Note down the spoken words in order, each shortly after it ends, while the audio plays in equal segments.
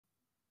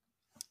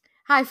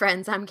Hi,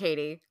 friends. I'm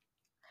Katie.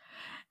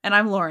 And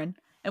I'm Lauren.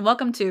 And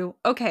welcome to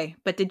Okay,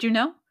 But Did You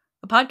Know?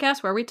 A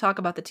podcast where we talk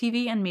about the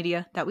TV and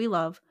media that we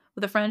love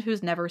with a friend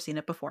who's never seen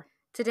it before.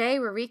 Today,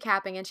 we're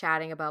recapping and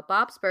chatting about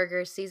Bob's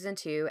Burgers Season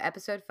 2,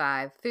 Episode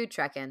 5, Food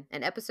Truckin',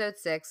 and Episode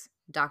 6,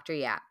 Dr.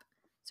 Yap.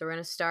 So we're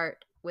going to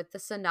start with the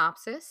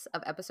synopsis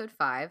of Episode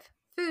 5,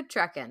 Food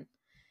Truckin'.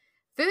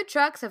 Food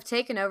trucks have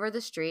taken over the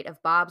street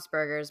of Bob's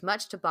Burgers,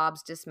 much to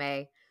Bob's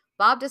dismay.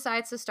 Bob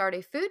decides to start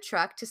a food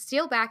truck to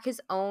steal back his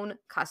own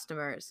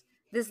customers.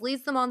 This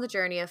leads them on the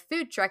journey of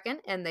food trucking,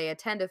 and they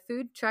attend a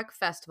food truck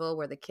festival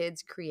where the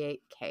kids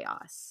create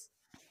chaos.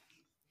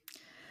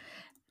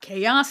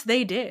 Chaos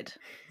they did.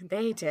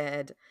 They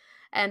did.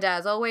 And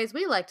as always,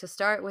 we like to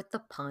start with the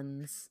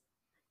puns.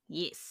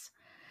 Yes.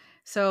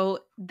 So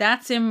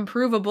that's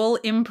Improvable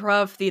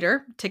Improv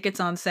Theater. Tickets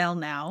on sale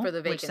now. For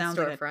the vacant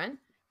storefront.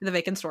 The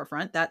vacant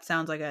storefront. That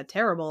sounds like a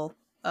terrible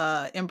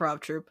improv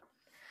troupe.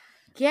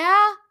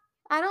 Yeah,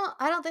 I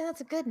don't think that's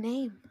a good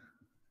name.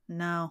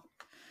 No.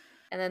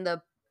 And then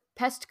the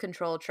pest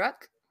control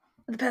truck.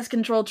 The pest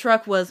control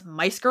truck was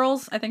Mice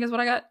Girls, I think is what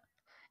I got.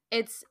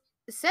 It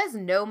says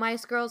no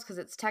Mice Girls because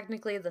it's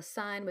technically the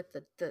sign with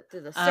the circle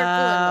and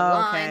the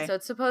line. Okay. So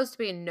it's supposed to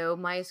be no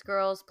Mice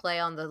Girls, play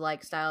on the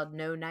style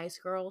no nice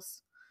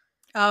girls.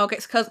 Oh, okay.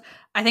 Because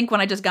I think when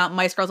I just got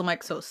Mice Girls, I'm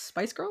like, so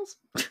Spice Girls?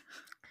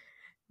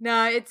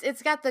 No,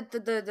 it's got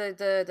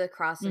the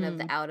crossing of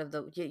the out of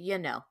the you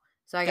know.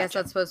 So I guess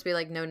that's supposed to be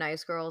like no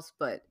nice girls,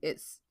 but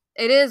it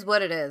is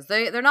what it is.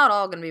 They're not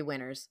all gonna be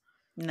winners.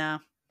 No.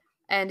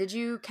 And did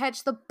you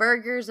catch the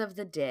burgers of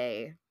the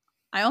day?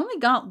 I only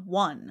got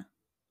one.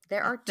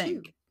 There are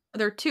two.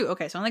 There are two.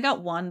 Okay, so I only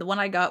got one. The one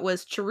I got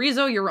was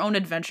Chorizo Your Own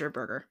Adventure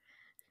Burger.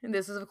 And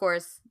this is, of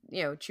course,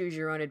 choose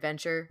your own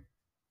adventure.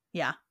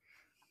 Yeah.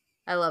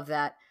 I love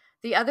that.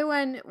 The other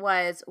one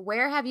was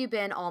Where Have You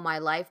Been All My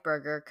Life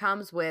Burger.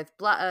 Comes with ...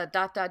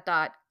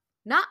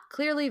 not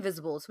clearly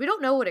visible. So we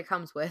don't know what it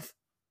comes with.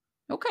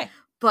 Okay.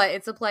 But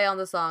it's a play on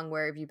the song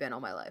Where Have You Been All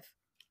My Life.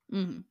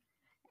 Mm-hmm.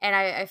 And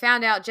I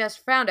found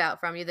out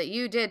from you that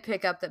you did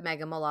pick up that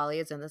Megan Mullally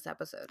is in this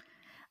episode.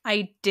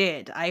 I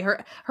did. I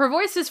heard her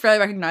voice is fairly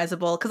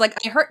recognizable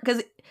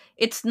because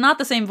it's not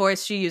the same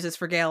voice she uses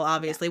for Gail,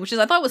 obviously, which is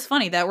I thought was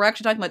funny that we're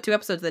actually talking about two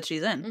episodes that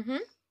she's in. Mm-hmm.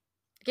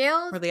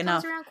 Gail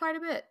comes around quite a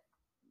bit.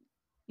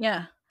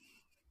 Yeah,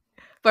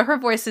 but her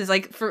voice is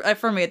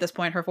for me at this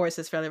point, her voice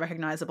is fairly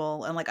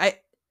recognizable, and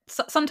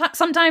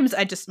sometimes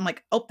I just I'm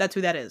like, oh, that's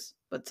who that is.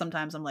 But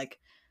sometimes I'm like,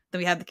 then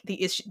we have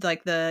the issue,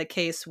 like the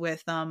case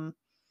with the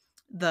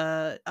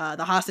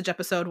hostage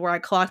episode where I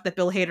clocked that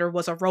Bill Hader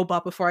was a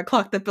robot before I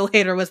clocked that Bill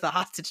Hader was the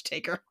hostage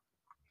taker.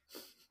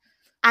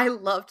 I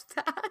loved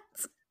that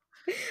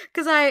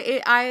because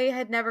I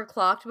had never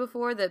clocked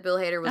before that Bill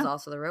Hader was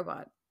also the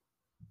robot,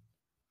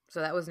 so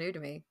that was new to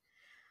me.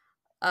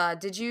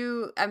 Did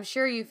you? I'm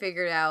sure you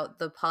figured out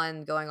the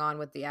pun going on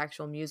with the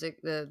actual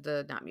music.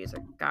 The not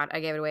music. God, I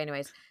gave it away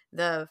anyways.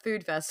 The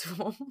food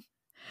festival.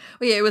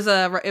 Well, yeah, it was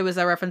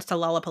a reference to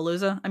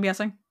Lollapalooza, I'm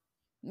guessing.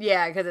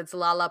 Yeah, because it's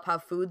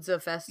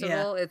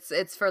Lolla-Pa-Foods-A-Festival. Yeah.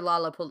 It's for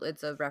Lollapalooza.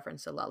 It's a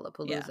reference to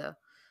Lollapalooza,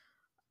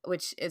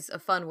 which is a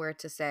fun word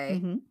to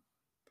say.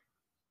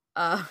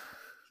 Mm-hmm.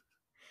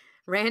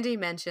 Randy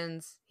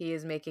mentions he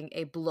is making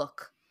a blog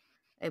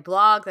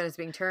that is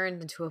being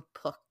turned into a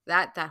book.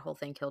 That whole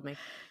thing killed me.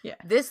 Yeah.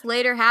 This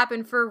later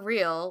happened for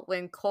real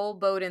when Cole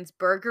Bowden's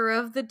Burger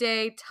of the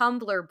Day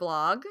Tumblr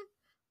blog,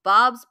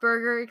 Bob's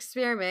Burger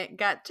Experiment,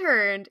 got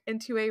turned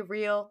into a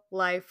real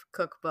life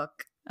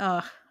cookbook.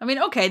 I mean,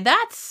 okay,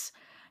 that's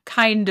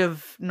kind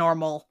of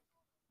normal,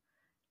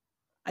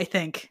 I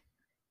think.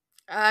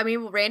 I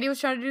mean, Randy was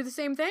trying to do the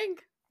same thing.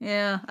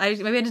 Yeah,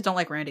 maybe I just don't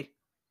like Randy.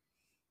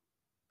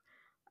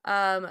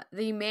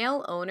 The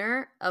male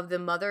owner of the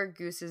Mother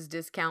Goose's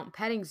Discount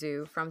Petting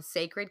Zoo from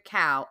Sacred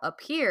Cow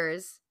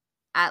appears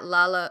at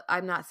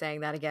I'm not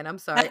saying that again. I'm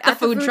sorry. At the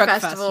Food Truck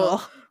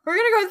Festival. We're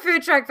gonna go with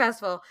Food Truck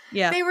Festival.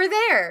 Yeah, they were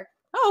there.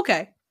 Oh,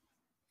 okay.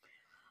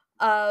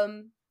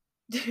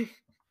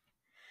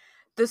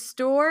 The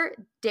store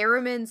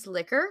Derriman's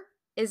Liquor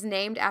is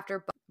named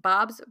after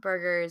Bob's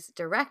Burgers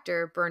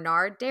director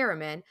Bernard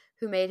Derriman,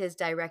 who made his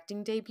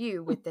directing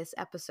debut with this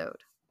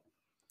episode.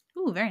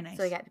 Ooh, very nice.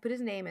 So he got to put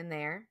his name in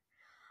there.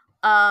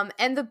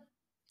 And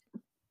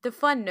the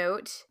fun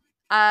note,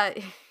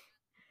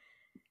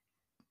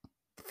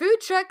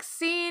 food trucks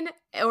seen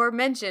or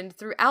mentioned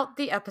throughout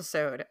the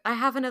episode. I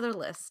have another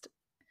list.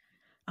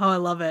 Oh, I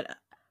love it.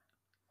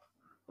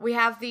 We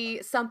have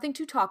the something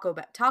to taco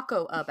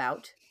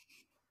about.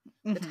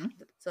 Mm-hmm.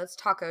 So that's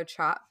taco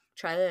truck.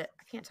 I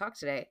can't talk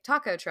today.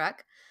 Taco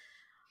truck.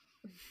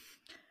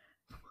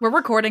 We're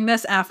recording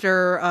this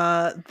after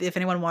if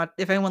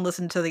anyone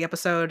listened to the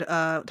episode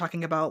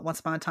talking about Once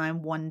Upon a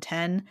Time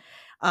 110,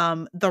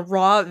 the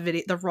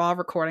raw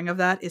recording of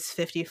that is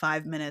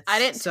 55 minutes. I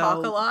didn't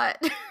talk a lot.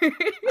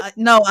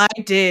 No, I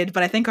did,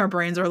 but I think our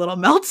brains are a little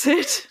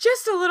melted.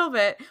 Just a little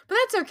bit. But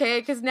that's okay,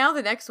 because now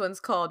the next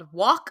one's called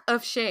Walk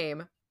of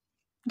Shame.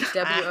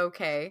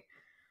 WOK.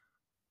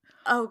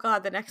 Oh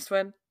god, the next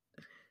one.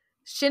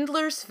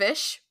 Schindler's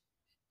Fish.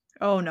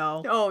 Oh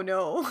no. Oh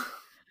no.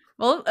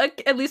 Well,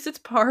 at least it's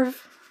Parv.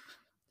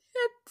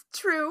 That's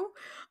true.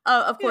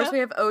 Of course, Yeah. we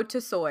have Ode to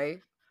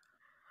Soy.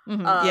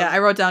 Yeah, I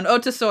wrote down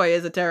Ode to Soy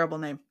is a terrible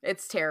name.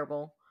 It's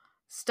terrible.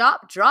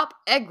 Stop, Drop,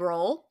 Egg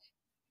Roll.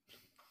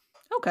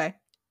 Okay.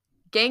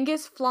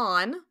 Genghis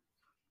Flan.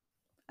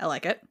 I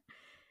like it.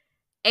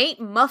 Ain't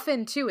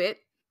Muffin to It.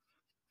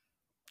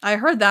 I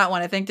heard that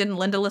one. I think, didn't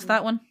Linda list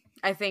that one?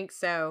 I think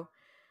so.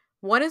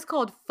 One is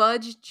called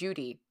Fudge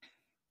Judy.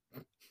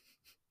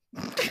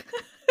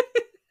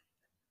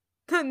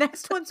 The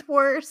next one's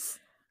worse.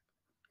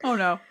 Oh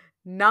no.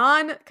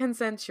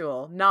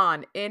 Non-consensual.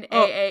 Non.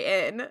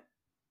 N-A-A-N.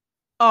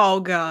 Oh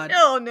god.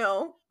 Oh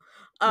no.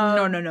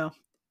 No.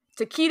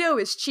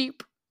 Taquito is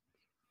cheap.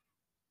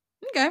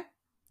 Okay.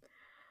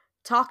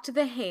 Talk to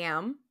the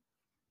Ham.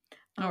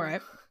 All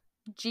right.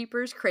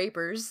 Jeepers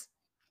Crapers.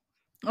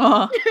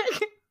 Oh.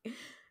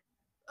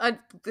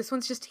 This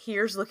one's just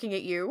Here's Looking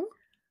at You.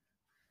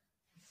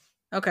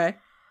 Okay.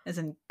 As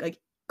in, like,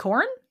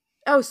 corn?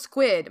 Oh,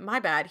 Squid. My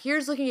bad.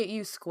 Here's Looking at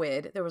You,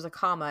 Squid. There was a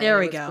comma. There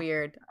and we it was go.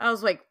 Weird. I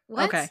was like,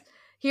 what? Okay.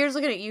 Here's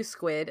Looking at You,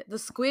 Squid. The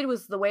squid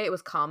was the way it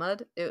was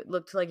commaed. It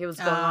looked like it was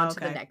going on to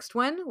the next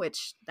one,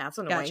 which that's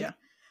annoying. Gotcha.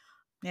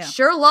 Yeah.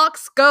 Sherlock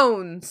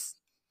Scones.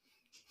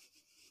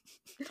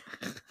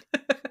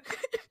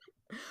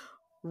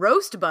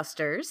 Roast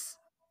Busters.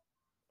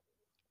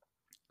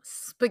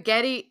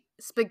 Spaghetti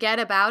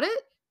About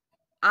It.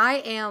 I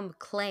Am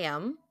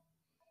Clam.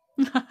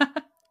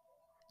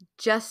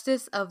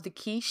 Justice of the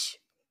Quiche.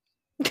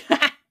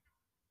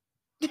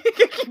 You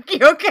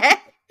okay? I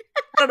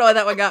don't know why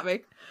that one got me.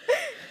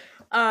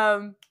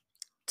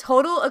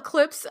 Total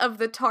Eclipse of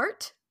the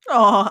Tart.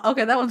 Oh,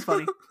 okay, that one's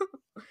funny.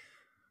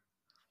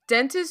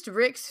 Dentist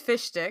Rick's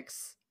Fish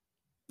Sticks.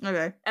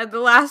 Okay. And the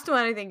last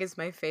one I think is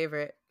my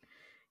favorite.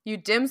 You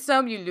dim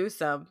some, you lose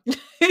some.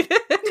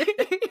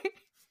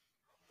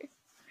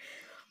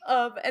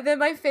 And then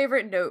my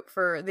favorite note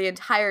for the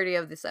entirety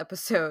of this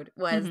episode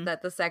was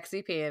that the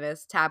sexy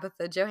pianist,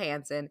 Tabitha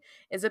Johansson,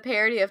 is a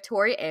parody of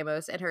Tori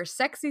Amos and her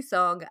sexy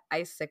song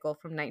Icicle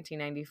from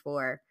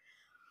 1994.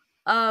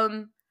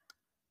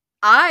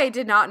 I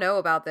did not know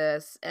about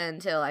this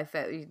until I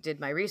did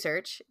my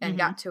research and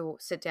got to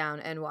sit down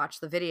and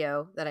watch the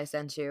video that I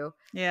sent you.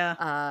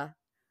 Yeah.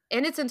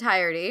 In its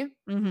entirety.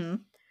 Mm-hmm.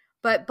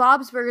 But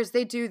Bob's Burgers,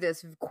 they do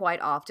this quite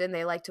often.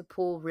 They like to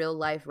pull real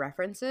life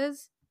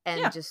references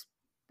and just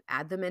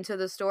add them into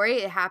the story.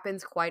 It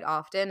happens quite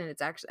often, and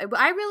it's actually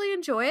I really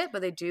enjoy it,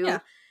 but they do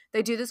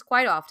this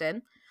quite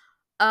often.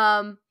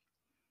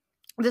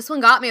 This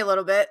one got me a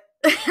little bit.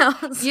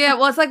 Yeah,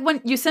 well, it's like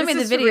when you sent me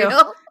the video.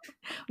 Real?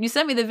 When you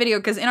sent me the video,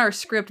 because in our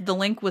script the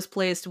link was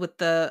placed with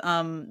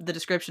the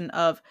description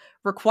of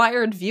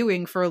required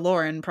viewing for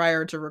Lauren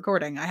prior to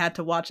recording. I had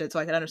to watch it so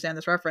I could understand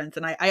this reference,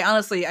 and I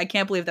honestly I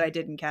can't believe that I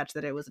didn't catch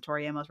that it was a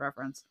Tori Amos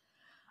reference.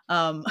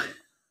 Where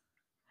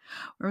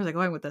was I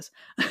going with this?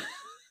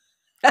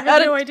 I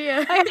have no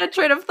idea. I had a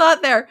train of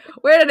thought there.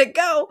 Where did it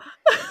go?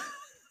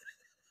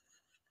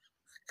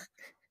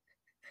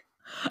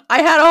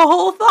 I had a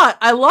whole thought.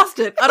 I lost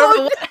it. I don't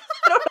know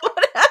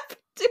what happened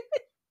to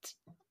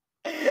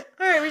it.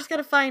 All right, we just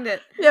gotta find it.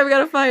 Yeah, we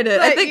gotta find it.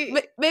 But I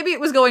think maybe it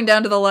was going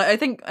down to the. I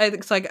think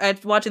it's like I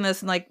watching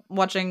this and like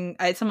watching.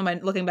 Some of my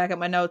looking back at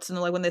my notes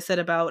and like when they said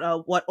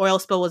about what oil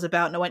spill was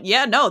about, and I went,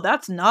 yeah, no,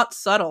 that's not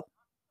subtle.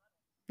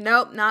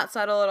 Nope, not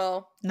subtle at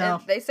all. No,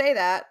 and they say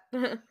that.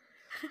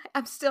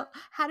 I'm still.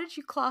 How did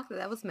you clock that?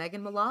 That was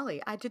Megan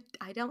Mullally. I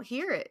don't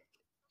hear it.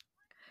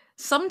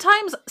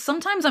 Sometimes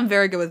I'm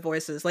very good with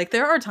voices. Like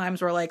there are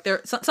times where like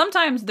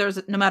sometimes there's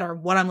no matter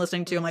what I'm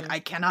listening to, I'm like I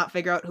cannot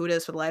figure out who it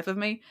is for the life of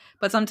me.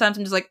 But sometimes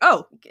I'm just like,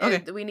 oh,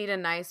 okay. We need a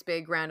nice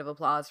big round of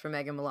applause for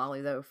Megan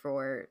Mullally though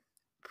for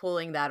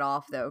pulling that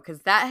off though,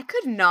 because that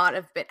could not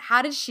have been.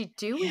 How did she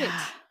do it?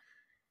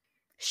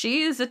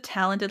 She is a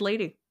talented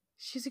lady.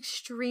 She's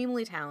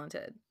extremely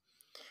talented.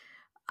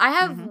 I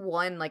have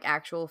one like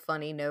actual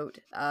funny note.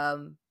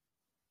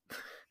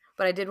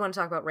 But I did want to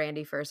talk about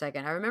Randy for a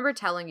second. I remember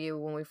telling you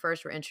when we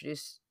first were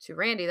introduced to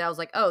Randy that I was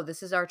like, oh,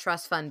 this is our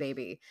trust fund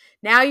baby.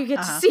 Now you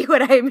get to see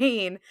what I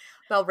mean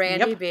about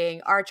Randy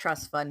being our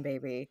trust fund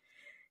baby.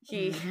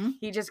 He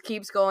just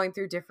keeps going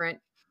through different...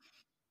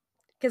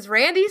 Because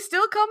Randy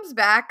still comes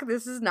back.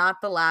 This is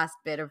not the last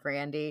bit of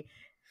Randy.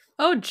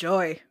 Oh,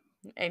 joy.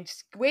 And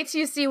just wait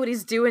till you see what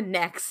he's doing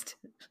next.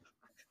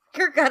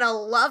 You're gonna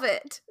love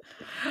it.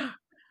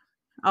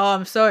 Oh,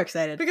 I'm so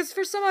excited. Because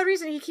for some odd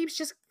reason, he keeps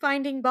just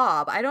finding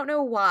Bob. I don't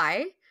know why.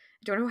 I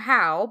don't know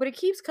how, but it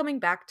keeps coming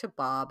back to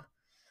Bob.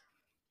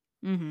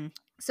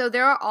 So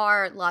there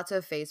are lots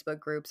of Facebook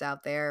groups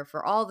out there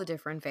for all the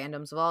different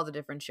fandoms of all the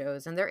different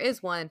shows. And there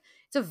is one.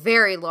 It's a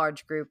very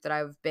large group that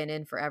I've been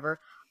in forever.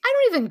 I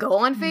don't even go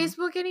on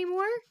Facebook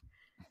anymore.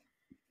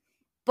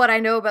 But I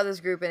know about this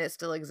group and it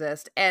still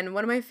exists. And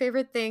one of my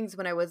favorite things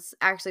when I was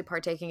actually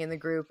partaking in the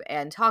group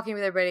and talking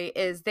with everybody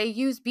is they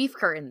use beef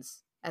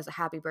curtains as a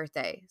happy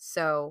birthday.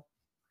 So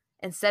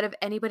instead of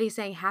anybody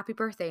saying happy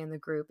birthday in the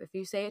group, if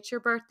you say it's your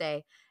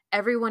birthday,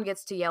 everyone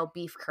gets to yell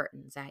beef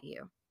curtains at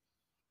you.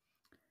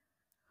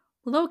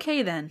 Well,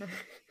 okay then.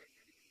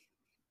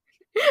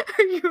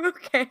 Are you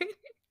okay?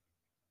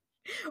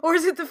 Or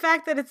is it the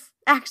fact that it's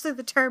actually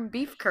the term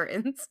beef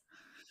curtains?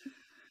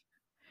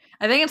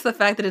 I think it's the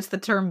fact that it's the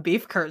term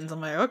beef curtains.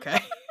 I'm like, okay.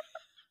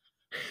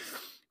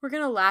 We're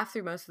gonna laugh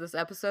through most of this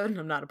episode, and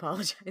I'm not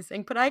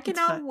apologizing, but I It's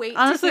cannot fine. wait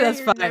Honestly, to hear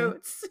that's your fine.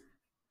 notes.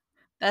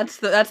 That's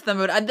the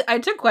mood. I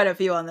took quite a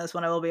few on this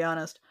one, I will be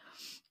honest.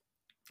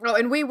 Oh,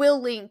 and we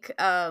will link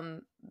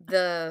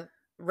the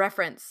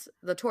reference,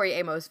 the Tori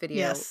Amos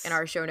video in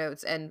our show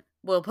notes, and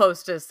we'll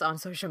post this on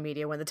social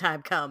media when the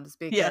time comes,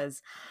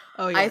 because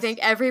I think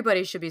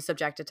everybody should be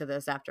subjected to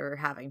this after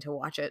having to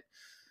watch it.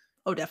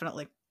 Oh,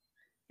 definitely.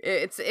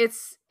 It's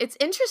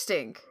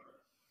interesting.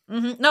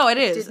 Mm-hmm. No, it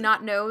is. Did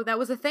not know that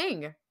was a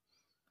thing.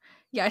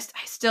 Yeah,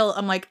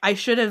 I'm like, I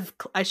should have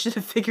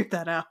figured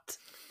that out.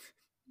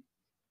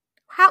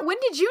 When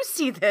did you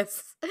see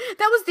this?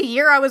 That was the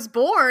year I was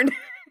born.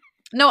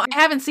 No, I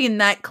haven't seen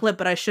that clip,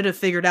 but I should have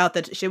figured out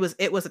that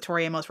it was a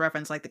Tori Amos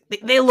reference. Like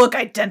they look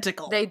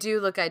identical. They do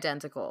look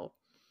identical.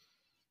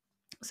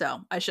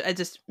 So I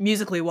just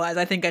musically wise,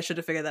 I think I should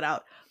have figured that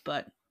out.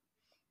 But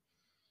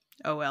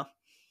oh well.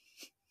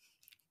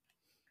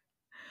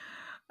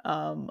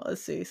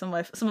 Let's see some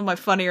of my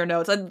funnier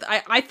notes.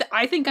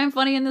 I think I'm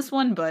funny in this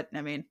one, but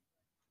I mean,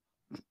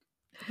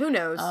 who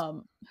knows?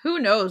 Who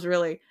knows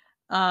really?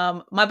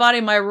 My body,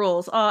 my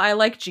rules. Oh, I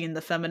like Jean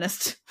the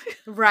feminist.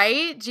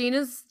 Right? Jean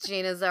is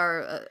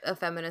a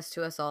feminist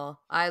to us all.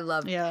 I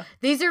love. Yeah.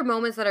 These are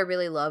moments that I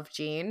really love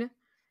Jean.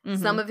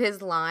 Mm-hmm. Some of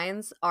his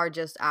lines are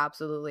just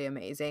absolutely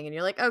amazing, and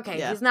you're like,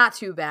 okay, he's not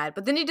too bad.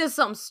 But then he does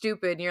something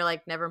stupid, and you're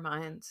like, never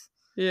mind.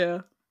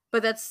 Yeah.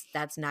 But that's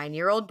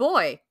 9-year-old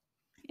boy.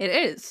 It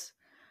is.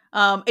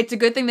 It's a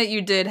good thing that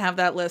you did have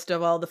that list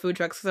of all the food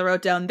trucks, because I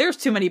wrote down there's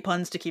too many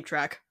puns to keep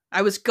track.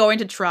 I was going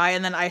to try,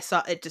 and then I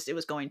saw it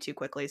was going too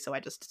quickly, so I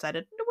just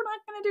decided, no, we're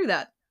not going to do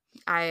that.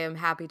 I am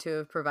happy to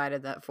have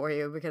provided that for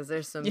you, because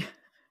there's some... Yeah.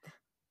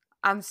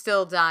 I'm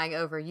still dying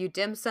over, you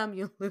dim sum,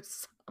 you lose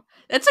some.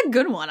 That's a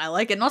good one. I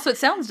like it. And also, it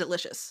sounds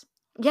delicious.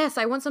 Yes,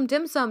 I want some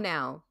dim sum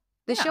now.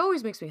 This show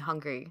always makes me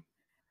hungry.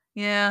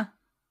 Yeah.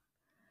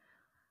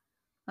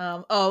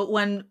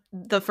 When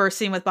the first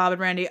scene with Bob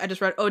and Randy, I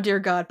just wrote, oh dear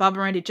God, Bob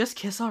and Randy, just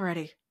kiss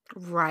already.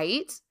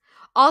 Right?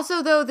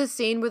 Also, though, the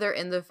scene where they're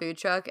in the food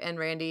truck and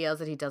Randy yells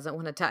that he doesn't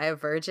want to die a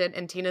virgin,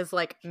 and Tina's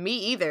like, me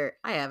either.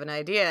 I have an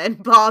idea.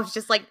 And Bob's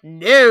just like,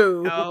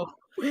 no.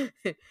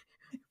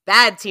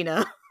 Bad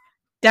Tina.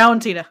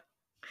 Down, Tina.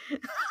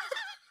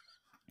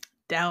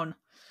 Down.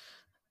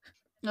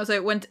 I was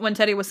like, when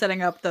Teddy was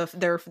setting up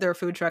their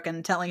food truck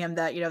and telling him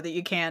that, that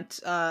you can't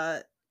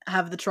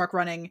have the truck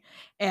running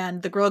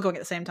and the grill going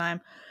at the same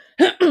time,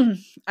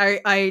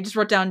 I just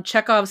wrote down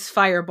Chekhov's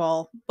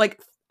fireball.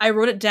 Like, I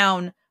wrote it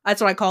down. That's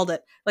what I called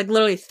it. Like,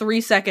 literally 3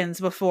 seconds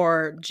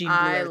before Jean blew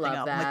everything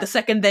up. Like, the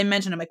second they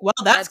mentioned, I'm like, well,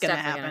 that's gonna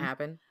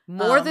happen.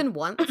 More than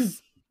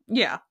once.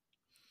 Yeah.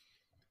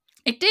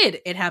 It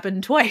did. It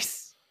happened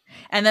twice.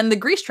 And then the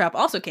grease trap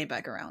also came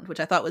back around, which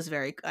I thought was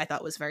very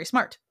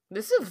smart.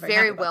 This is a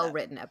very well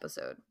written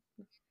episode.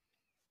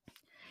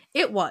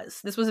 It was.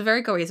 This was a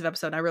very cohesive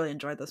episode, and I really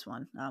enjoyed this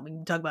one. We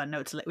can talk about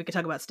notes. We can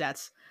talk about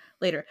stats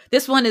later.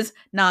 This one is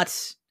not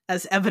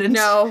as evident.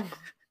 No.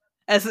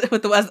 As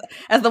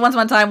the once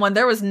one time when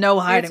there was no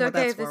hiding. It's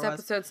okay if this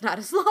episode's not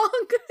as long.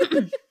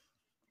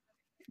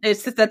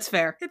 That's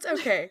fair. It's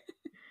okay.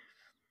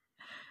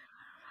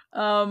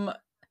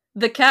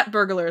 The cat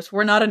burglars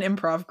were not an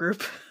improv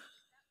group.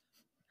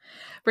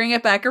 Bring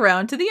it back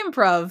around to the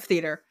improv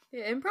theater.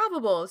 Yeah,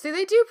 Improbable. See,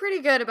 they do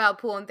pretty good about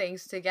pulling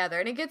things together,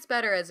 and it gets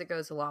better as it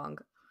goes along.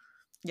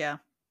 Yeah.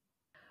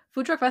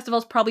 Food truck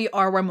festivals probably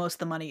are where most of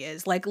the money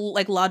is. Like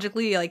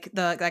logically, like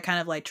that kind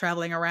of like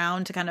traveling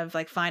around to kind of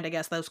like find, I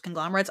guess, those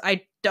conglomerates.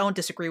 I don't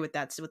disagree with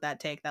that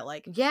take that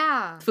like,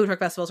 yeah, food truck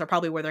festivals are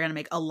probably where they're going to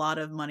make a lot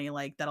of money.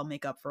 Like that'll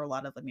make up for a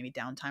lot of like maybe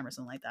downtime or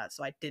something like that.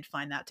 So I did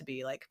find that to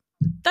be like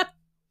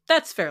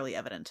that's fairly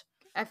evident.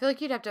 I feel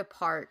like you'd have to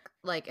park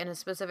like in a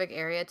specific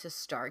area to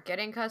start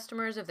getting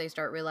customers. If they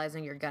start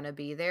realizing you're going to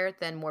be there,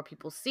 then more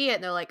people see it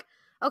and they're like,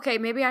 okay,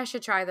 maybe I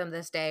should try them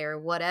this day or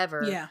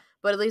whatever. Yeah.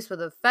 But at least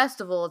with a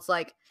festival, it's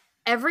like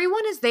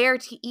everyone is there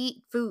to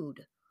eat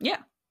food. Yeah.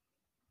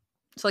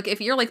 So like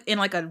if you're like in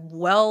like a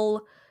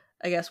well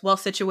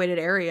situated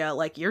area,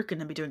 like you're going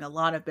to be doing a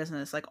lot of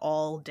business like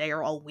all day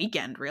or all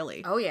weekend,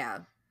 really. Oh yeah.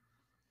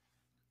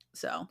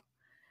 So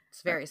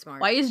it's very smart.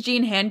 Why is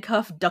Gene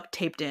handcuffed, duct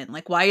taped in?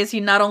 Like why is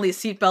he not only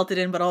seatbelted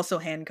in but also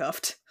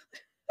handcuffed?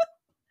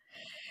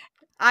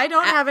 I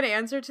don't have an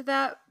answer to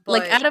that. But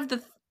like out of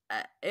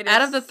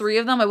the three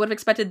of them, I would have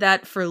expected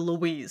that for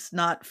Louise,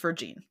 not for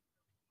Gene.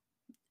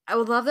 I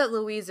would love that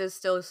Louise is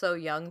still so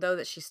young, though,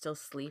 that she's still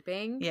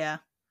sleeping. Yeah.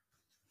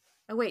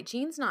 Oh, wait,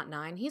 Gene's not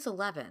 9. He's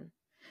 11.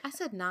 I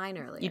said 9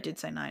 earlier. You did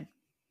say 9.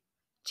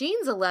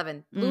 Gene's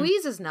 11.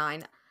 Louise is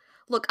 9.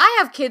 Look, I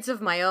have kids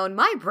of my own.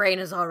 My brain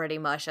is already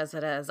mush as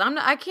it is.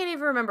 I can't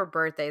even remember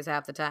birthdays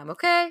half the time,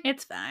 okay?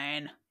 It's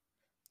fine.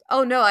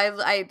 Oh, no, I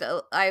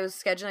was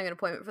scheduling an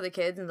appointment for the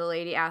kids, and the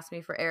lady asked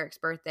me for Eric's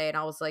birthday, and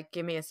I was like,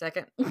 give me a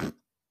second.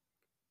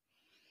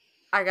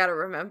 I gotta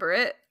remember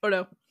it. Oh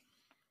no.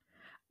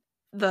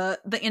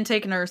 The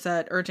intake nurse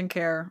at urgent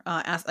care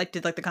asked, like,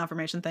 did like the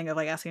confirmation thing of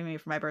like asking me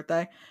for my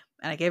birthday,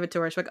 and I gave it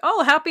to her. She's like,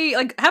 "Oh, happy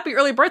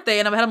early birthday!"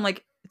 And I'm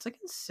like, "It's like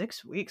in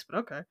 6 weeks, but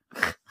okay."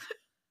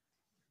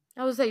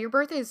 I was like, your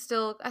birthday is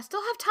still. I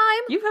still have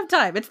time. You have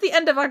time. It's the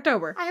end of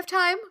October. I have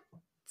time.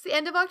 It's the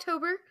end of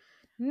October.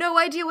 No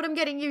idea what I'm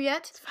getting you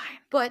yet. It's fine,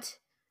 but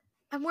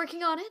I'm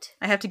working on it.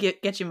 I have to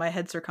get you my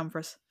head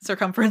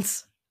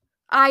circumference.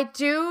 I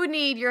do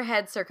need your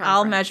head circumference.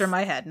 I'll measure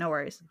my head. No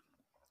worries.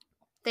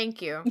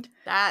 Thank you.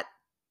 That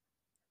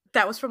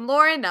was from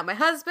Lauren, not my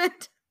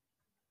husband.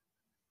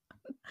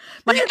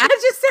 That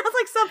just sounds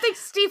like something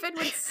Stephen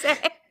would say.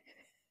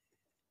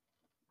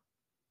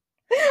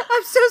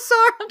 I'm so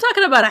sorry. I'm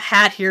talking about a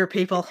hat here,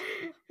 people.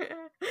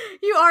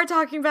 You are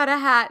talking about a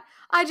hat.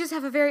 I just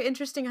have a very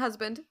interesting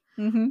husband.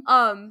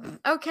 Mm-hmm.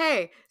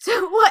 Okay.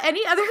 So what?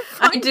 Any other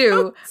fun I do.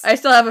 notes? I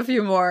still have a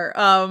few more.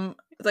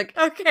 It's like,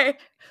 okay.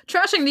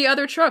 Trashing the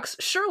other trucks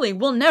surely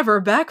will never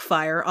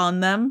backfire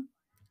on them.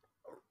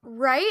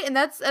 Right? And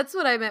that's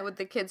what I meant with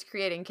the kids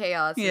creating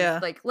chaos. Yeah.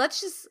 Like,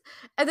 let's just...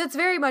 And that's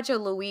very much a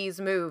Louise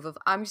move of,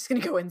 I'm just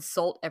going to go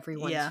insult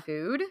everyone's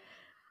food.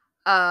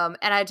 And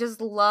I just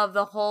love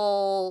the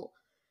whole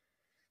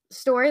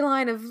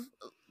storyline of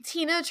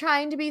Tina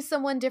trying to be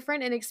someone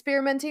different and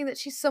experimenting that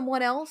she's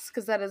someone else,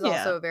 because that is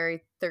also a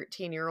very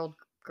 13-year-old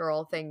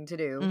girl thing to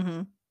do.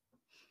 Mm-hmm.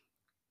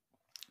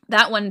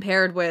 That one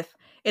paired with,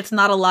 it's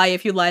not a lie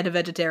if you lie to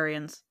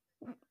vegetarians,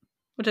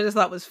 which I just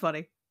thought was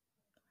funny.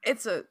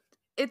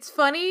 It's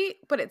funny,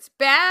 but it's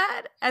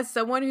bad as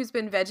someone who's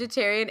been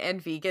vegetarian and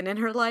vegan in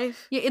her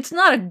life. Yeah, it's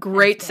not a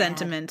great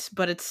sentiment,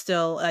 but it's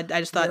still. I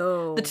just thought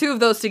the two of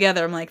those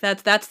together. I'm like,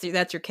 that's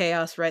your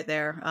chaos right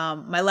there.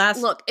 My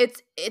last look,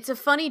 it's a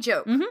funny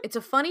joke. Mm-hmm. It's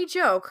a funny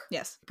joke.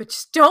 Yes, but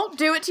just don't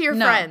do it to your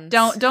friends.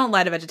 Don't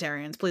lie to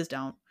vegetarians, please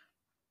don't.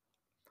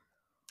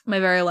 My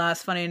very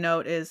last funny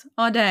note is,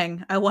 oh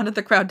dang, I wanted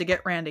the crowd to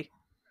get Randy.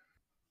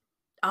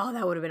 Oh,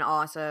 that would have been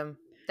awesome.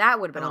 That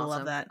would have been awesome.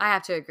 Love that. I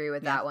have to agree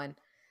with that one.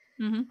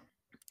 Mm-hmm.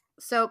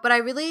 So, but I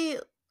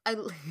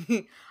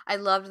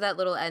loved that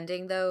little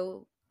ending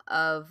though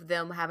of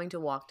them having to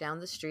walk down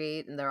the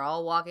street and they're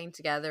all walking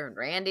together and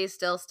Randy's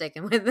still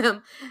sticking with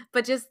them.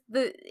 But just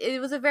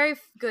it was a very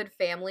good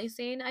family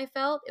scene. I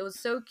felt it was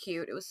so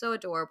cute. It was so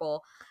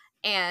adorable,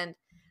 and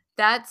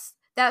that's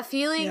that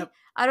feeling. Yep.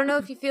 I don't know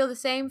if you feel the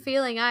same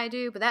feeling I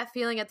do, but that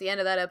feeling at the end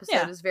of that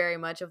episode is very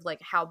much of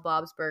like how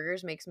Bob's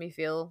Burgers makes me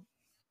feel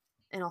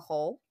in a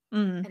whole.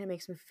 Mm-hmm. And it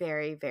makes me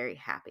very, very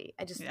happy.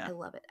 I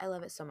love it. I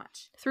love it so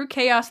much. Through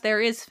chaos, there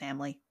is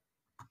family.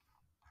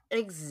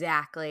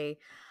 Exactly.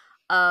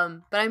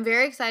 But I'm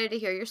very excited to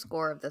hear your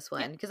score of this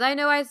one. Because I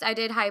know I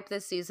did hype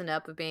this season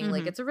up of being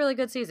like, it's a really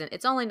good season.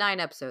 It's only 9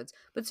 episodes,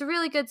 but it's a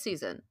really good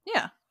season.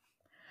 Yeah.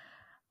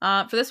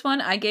 For this one,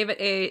 I gave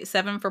it a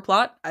 7 for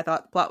plot. I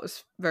thought the plot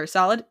was very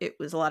solid. It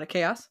was a lot of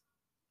chaos.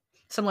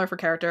 Similar for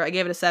character. I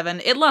gave it a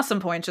 7. It lost some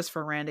points just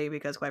for Randy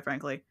because, quite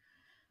frankly,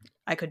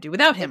 I could do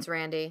without him. It's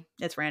Randy.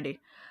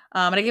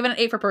 And I gave it an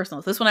 8 for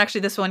personals. This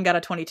one got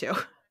a 22.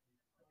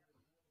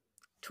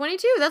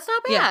 22? That's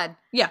not bad.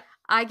 Yeah.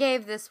 I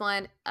gave this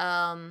one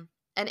an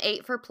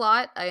 8 for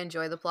plot. I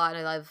enjoy the plot.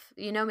 And I love,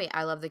 you know me,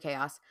 I love the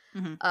chaos.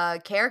 Mm-hmm.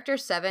 Character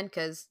 7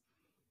 because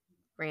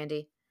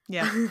Randy.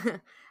 Yeah.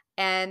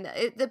 And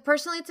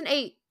personally, it's an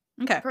 8.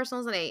 Okay.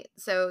 Personal's an 8.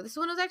 So this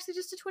one was actually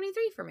just a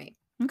 23 for me.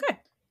 Okay.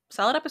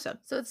 Solid episode.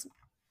 So it's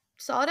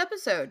solid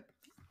episode.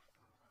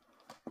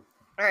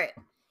 All right.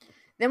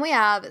 Then we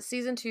have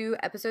season 2,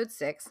 episode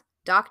 6,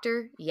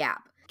 Dr.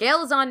 Yap.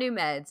 Gail is on new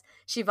meds.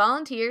 She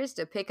volunteers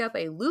to pick up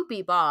a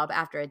loopy Bob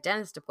after a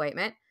dentist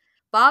appointment.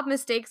 Bob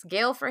mistakes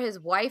Gail for his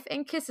wife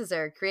and kisses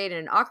her, creating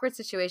an awkward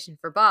situation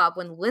for Bob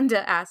when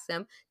Linda asks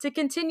him to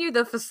continue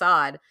the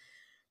facade.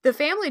 The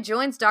family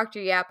joins Dr.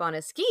 Yap on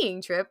a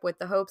skiing trip with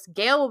the hopes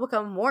Gail will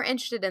become more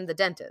interested in the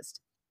dentist.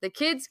 The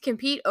kids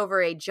compete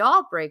over a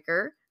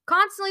jawbreaker,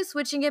 constantly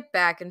switching it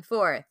back and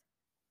forth.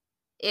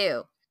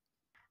 Ew.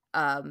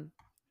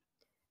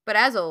 But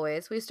as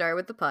always, we start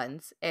with the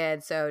puns.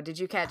 And so, did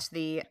you catch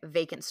the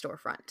vacant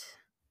storefront?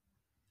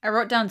 I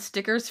wrote down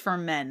stickers for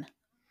men.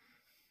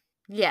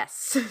 Yes.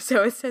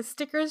 So it says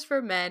stickers for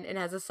men and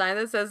has a sign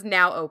that says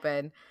now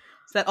open.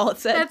 Is that all it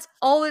says? That's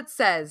all it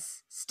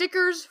says.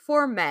 Stickers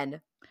for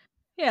men.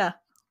 Yeah.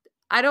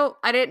 I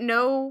didn't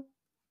know.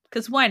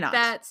 Because why not?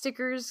 That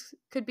stickers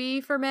could be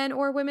for men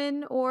or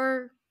women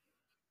or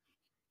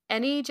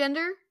any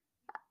gender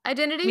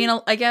identity. I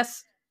mean, I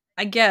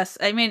guess.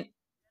 I mean,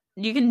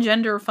 you can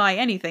genderify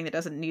anything that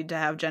doesn't need to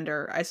have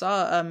gender. I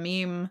saw a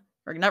meme,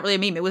 or not really a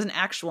meme, it was an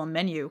actual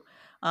menu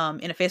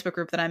in a Facebook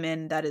group that I'm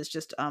in that is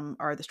just,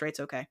 are the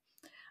straights okay?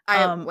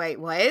 Wait,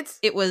 what?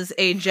 It was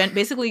a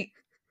basically,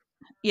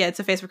 yeah, it's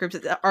a Facebook group.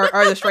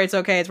 Are the straights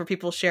okay? It's where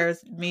people share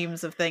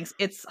memes of things.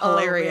 It's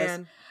hilarious.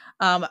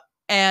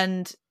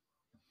 And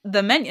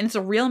the menu, and it's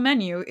a real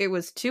menu. It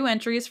was 2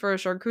 entries for a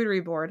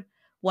charcuterie board.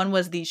 One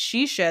was the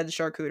she shed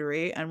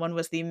charcuterie, and one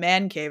was the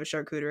man cave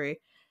charcuterie.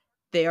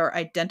 They are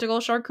identical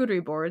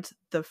charcuterie boards.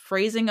 The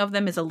phrasing of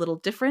them is a little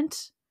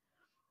different.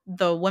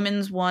 The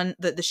women's one,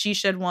 the she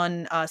shed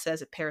one,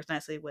 says it pairs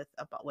nicely with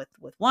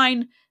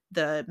wine.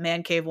 The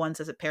man cave one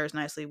says it pairs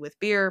nicely with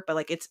beer, but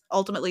like it's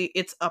ultimately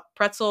it's a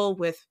pretzel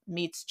with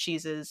meats,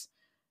 cheeses,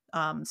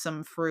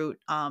 some fruit,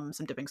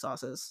 some dipping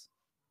sauces,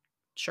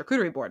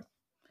 charcuterie board.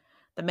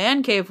 The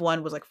man cave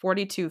one was like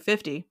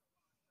 $42.50,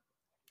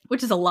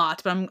 which is a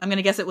lot, but I'm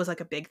gonna guess it was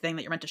like a big thing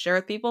that you're meant to share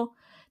with people.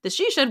 The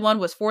she shed one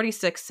was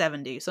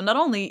 $46.70. So not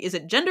only is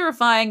it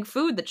genderifying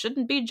food that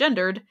shouldn't be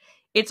gendered,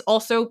 it's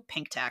also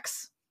pink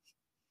tax.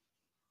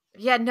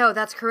 Yeah, no,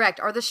 that's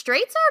correct. Are the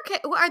straights okay?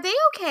 Are they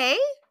okay?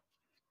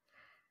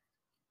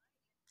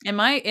 In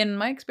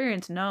my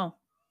experience, no.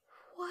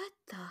 What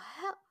the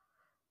hell?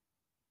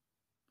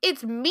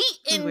 It's meat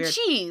and Weird.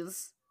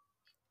 cheese.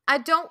 I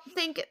don't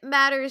think it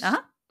matters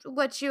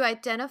what you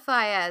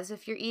identify as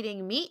if you're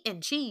eating meat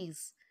and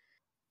cheese.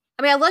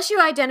 I mean, unless you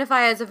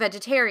identify as a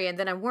vegetarian,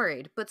 then I'm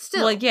worried. But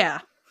still. Well, yeah.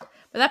 At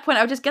that point,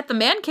 I would just get the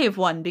man cave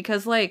one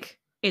because, like,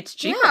 it's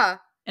cheaper. Yeah.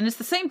 And it's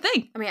the same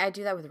thing. I mean, I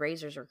do that with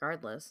razors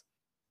regardless.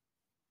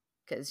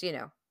 Because, you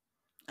know.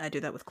 I do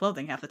that with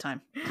clothing half the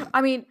time.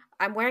 I mean,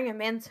 I'm wearing a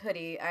men's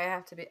hoodie. I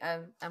have to be.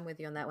 I'm with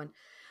you on that one.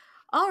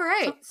 All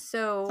right.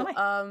 So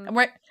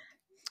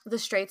the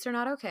straights are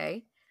not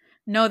okay.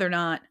 No, they're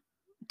not.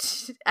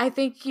 I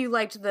think you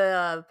liked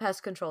the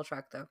pest control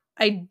truck, though.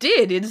 I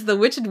did. It's the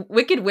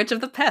Wicked Witch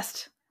of the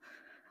Pest.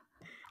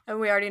 And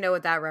we already know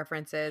what that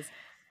reference is.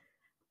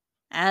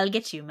 I'll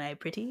get you, my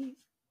pretty.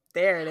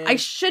 There it is. I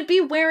should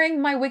be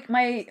wearing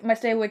my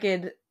Stay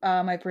Wicked,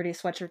 my pretty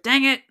sweatshirt.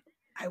 Dang it!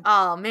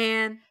 Oh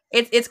man.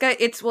 It was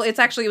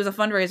a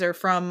fundraiser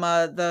from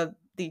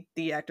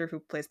the actor who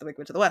plays the Wicked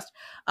Witch of the West.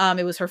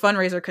 It was her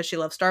fundraiser because she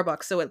loves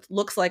Starbucks, so it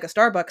looks like a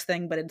Starbucks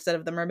thing, but instead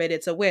of the mermaid,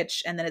 it's a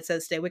witch, and then it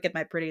says "Stay Wicked,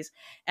 my pretties."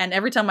 And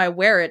every time I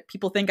wear it,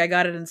 people think I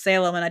got it in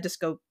Salem, and I just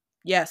go,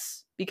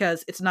 "Yes,"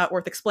 because it's not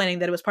worth explaining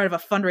that it was part of a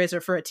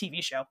fundraiser for a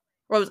TV show,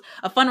 or it was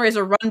a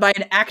fundraiser run by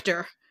an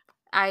actor.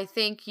 I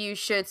think you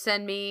should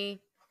send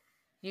me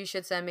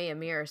a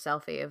mirror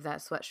selfie of that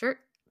sweatshirt.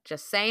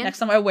 Just saying. Next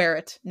time I wear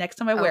it,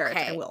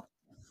 I will.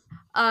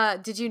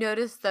 Did you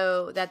notice,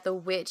 though, that the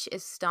witch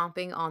is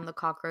stomping on the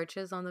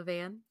cockroaches on the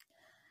van?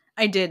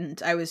 I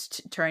didn't. I was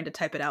trying to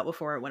type it out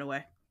before it went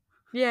away.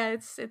 Yeah,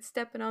 it's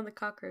stepping on the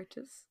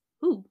cockroaches.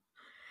 Ooh.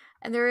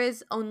 And there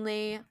is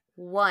only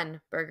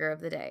one burger of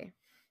the day.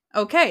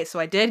 Okay, so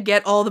I did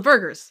get all the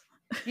burgers.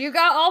 You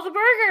got all the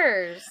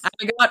burgers!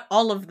 I got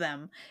all of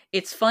them.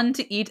 It's fun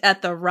to eat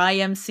at the Rye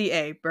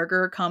MCA.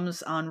 Burger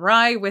comes on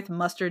rye with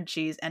mustard,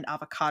 cheese, and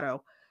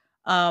avocado.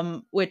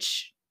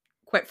 Which...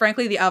 quite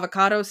frankly, the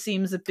avocado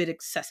seems a bit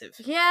excessive.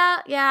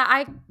 Yeah,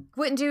 I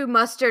wouldn't do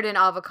mustard and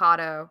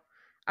avocado.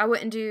 I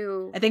wouldn't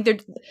do... I think they're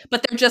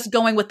just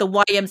going with the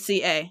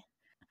YMCA.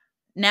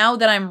 Now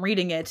that I'm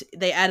reading it,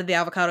 they added the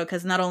avocado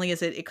because not only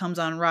is it comes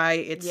on rye,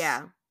 it's...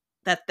 Yeah.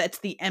 That's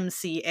the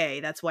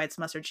MCA. That's why it's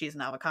mustard, cheese,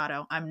 and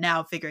avocado. I'm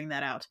now figuring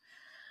that out.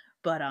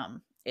 But,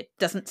 it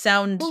doesn't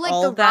sound all that...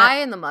 Well, like the rye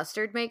and the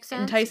mustard makes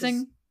sense.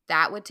 Enticing.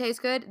 That would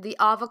taste good. The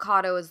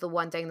avocado is the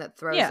one thing that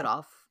throws it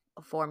off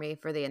for me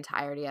for the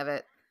entirety of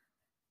it.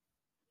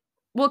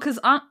 Well, because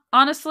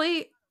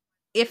honestly,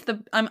 if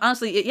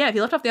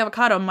you left off the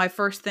avocado, my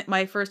first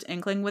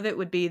inkling with it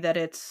would be that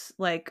it's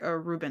like a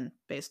Reuben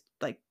based,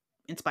 like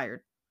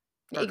inspired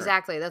burger.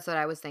 Exactly, that's what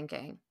I was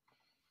thinking.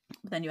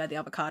 But then you add the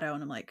avocado,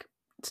 and I'm like,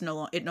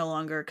 it no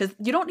longer, because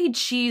you don't need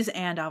cheese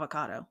and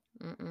avocado.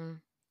 Mm-mm.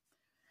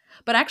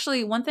 But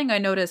actually, one thing I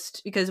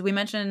noticed, because we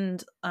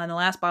mentioned on the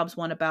last Bob's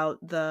one about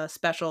the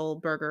special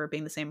burger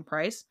being the same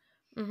price.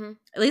 Mm-hmm.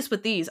 At least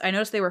with these, I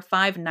noticed they were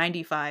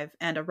 $5.95,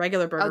 and a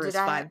regular burger is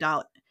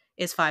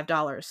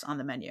 $5 on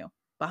the menu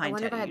behind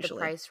Teddy. I had usually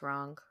the price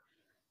wrong.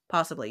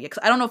 Possibly, because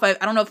I don't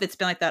know if it's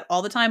been like that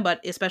all the time, but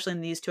especially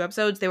in these two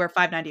episodes, they were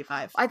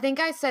 $5.95. I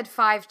think I said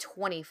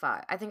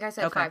 $5.25. I think I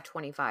said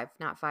 $5.25,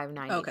 not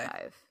 $5.95. Okay.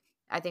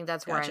 I think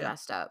that's where I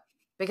messed up.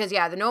 Because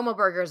the normal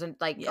burgers are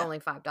only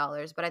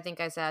 $5, but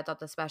I thought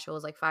the special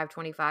was like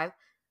 $5.25,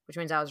 which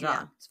means I was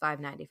wrong. It's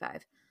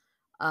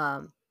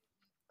 $5.95.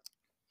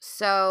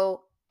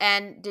 So,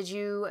 and did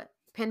you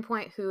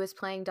pinpoint who is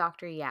playing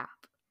Dr. Yap?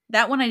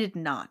 That one I did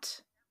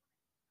not.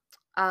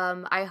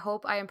 I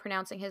hope I am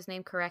pronouncing his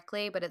name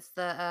correctly, but it's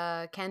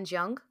the Ken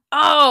Jeong.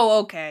 Oh,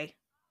 okay.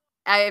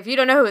 If you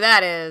don't know who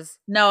that is.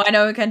 No, I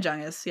know who Ken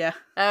Jeong is, yeah.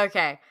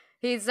 Okay.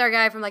 He's our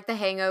guy from The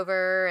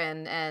Hangover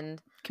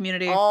and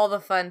Community. All the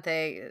fun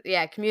things.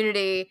 Yeah,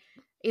 Community.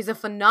 He's a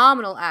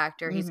phenomenal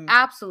actor. Mm-hmm. He's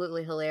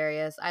absolutely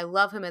hilarious. I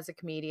love him as a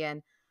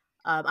comedian.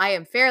 I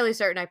am fairly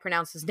certain I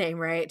pronounced his name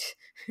right.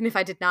 And if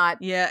I did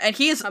not... Yeah, and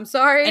I'm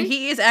sorry. And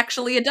he is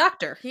actually a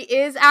doctor. He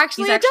is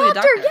actually a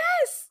doctor,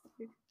 yes!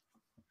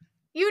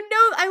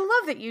 I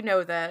love that you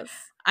know this.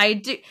 I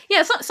do.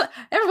 Yeah, so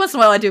every once in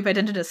a while I do pay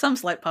attention to some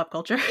slight pop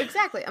culture.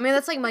 Exactly. I mean,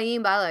 that's like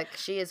Mayim Bialik.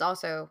 She is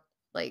also,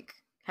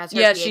 has her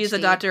PhD. She's a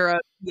doctor of...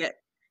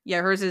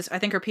 Yeah, hers is... I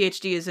think her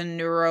PhD is in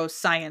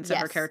neuroscience, and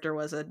her character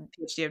was a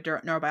PhD of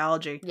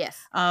neurobiology. Yes.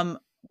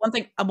 one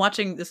thing I'm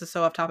watching, this is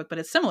so off topic, but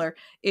it's similar,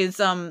 is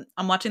I'm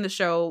watching the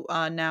show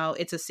now.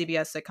 It's a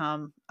CBS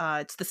sitcom.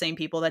 It's the same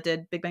people that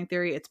did Big Bang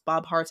Theory. It's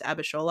Bob Hart's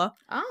Abishola.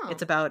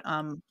 It's Oh. about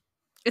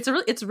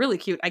it's really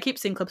cute. I keep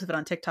seeing clips of it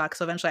on TikTok,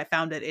 so eventually I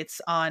found it.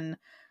 It's on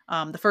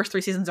the first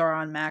 3 seasons are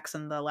on Max,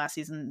 and the last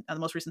season, the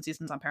most recent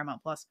season's on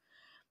Paramount Plus.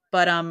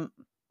 But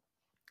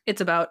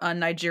it's about a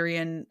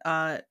Nigerian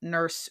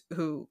nurse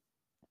who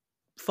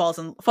falls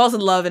in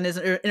love and is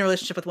in a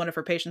relationship with one of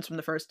her patients from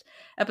the first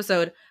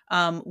episode.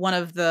 One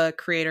of the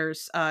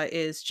creators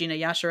is Gina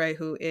Yashere,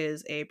 who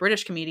is a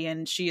British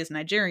comedian. She is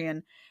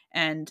Nigerian,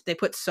 and they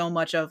put so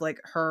much of like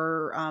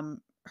her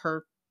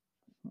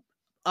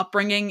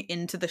upbringing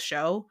into the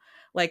show,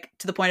 like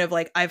to the point of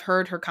like I've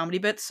heard her comedy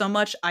bits so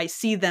much I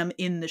see them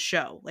in the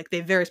show. Like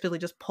they very specifically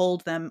just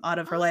pulled them out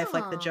of her life,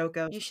 like the joke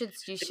of You should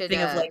the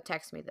thing of like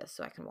text me this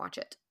so I can watch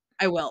it.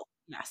 I will,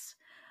 yes.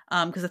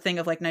 Because the thing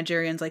of like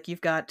Nigerians, like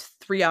you've got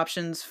 3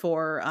 options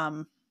for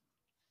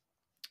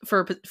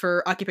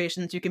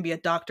occupations. You can be a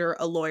doctor,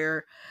 a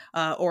lawyer,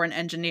 or an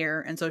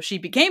engineer. And so she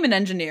became an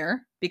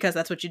engineer because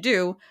that's what you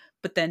do.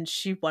 But then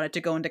she wanted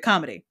to go into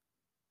comedy,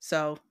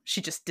 so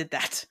she just did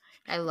that.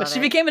 I love but she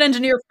it. became an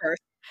engineer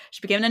first.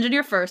 She became an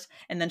engineer first,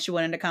 and then she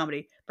went into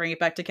comedy. Bring it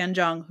back to Ken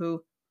Jeong,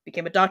 who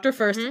became a doctor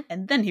first,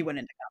 and then he went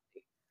into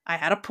comedy. I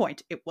had a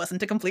point. It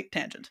wasn't a complete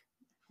tangent.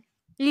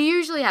 You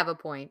usually have a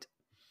point.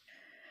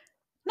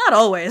 Not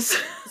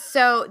always.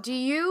 So, do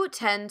you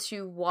tend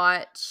to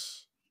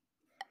watch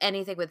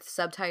anything with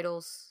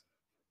subtitles?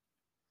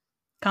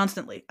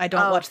 Constantly. I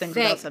don't watch things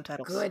without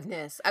subtitles.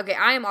 Goodness. Okay,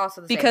 I am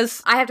also the because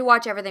same. I have to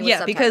watch everything with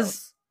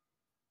subtitles.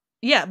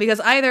 Because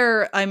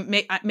either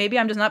maybe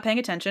I'm just not paying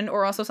attention,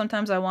 or also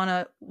sometimes I want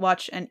to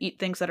watch and eat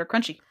things that are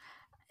crunchy.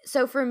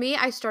 So for me,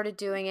 I started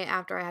doing it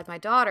after I had my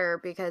daughter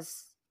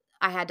because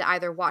I had to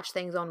either watch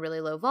things on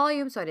really low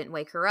volume so I didn't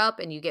wake her up,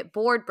 and you get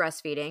bored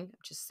breastfeeding.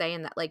 Just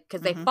saying that, like,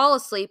 because they fall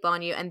asleep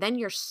on you and then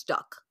you're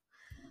stuck.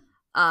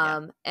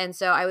 And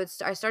so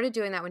I started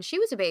doing that when she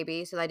was a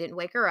baby so that I didn't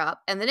wake her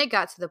up. And then it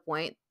got to the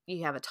point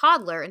you have a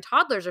toddler, and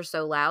toddlers are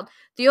so loud.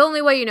 The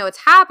only way you know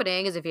it's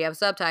happening is if you have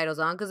subtitles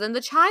on, because then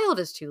the child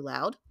is too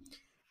loud.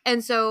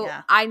 And so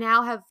I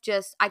now have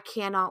I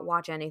cannot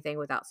watch anything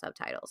without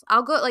subtitles.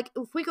 I'll go, like,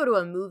 if we go to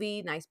a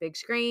movie, nice big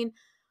screen,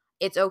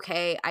 it's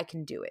okay. I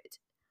can do it.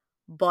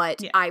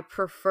 But I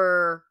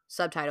prefer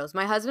subtitles.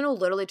 My husband will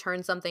literally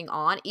turn something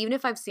on, even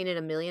if I've seen it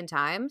a million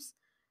times.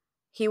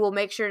 He will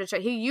make sure to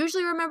he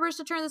usually remembers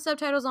to turn the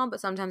subtitles on, but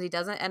sometimes he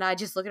doesn't. And I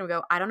just look at him and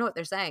go, I don't know what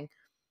they're saying.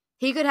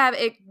 He could have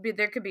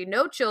there could be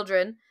no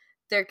children.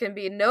 There can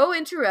be no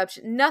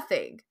interruption,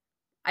 nothing.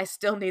 I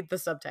still need the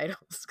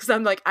subtitles because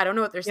I'm like, I don't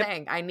know what they're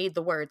saying. I need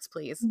the words,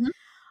 please.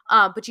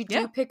 But you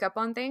do pick up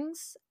on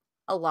things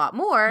a lot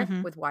more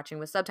with watching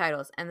with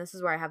subtitles. And this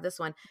is where I have this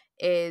one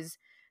is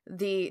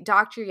the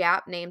Dr.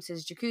 Yap names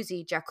his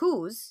jacuzzi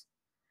Jacuz,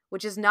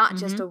 which is not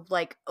just a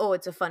like, oh,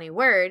 it's a funny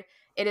word.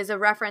 It is a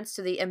reference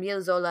to the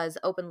Émile Zola's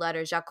open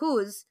letter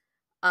Jacuz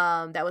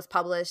that was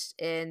published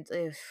in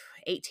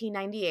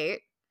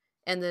 1898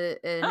 in the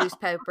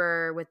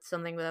newspaper with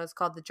something that was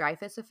called the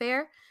Dreyfus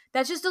Affair.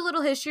 That's just a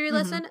little history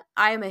lesson.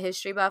 I am a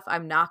history buff.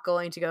 I'm not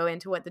going to go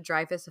into what the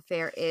Dreyfus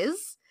Affair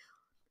is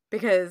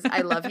because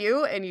I love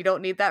you and you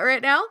don't need that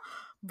right now.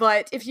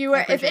 But if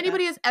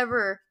anybody is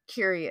ever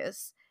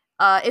curious,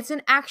 it's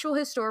an actual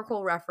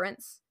historical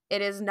reference.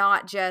 It is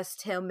not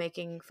just him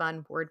making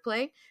fun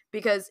wordplay,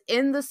 because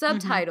in the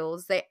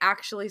subtitles they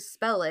actually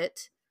spell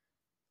it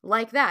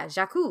like that,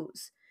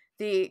 Jacuz.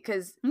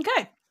 Because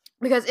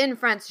in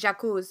French,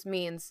 Jacuz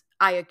means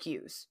I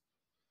accuse.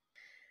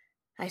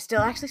 I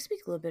still actually speak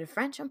a little bit of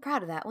French. I'm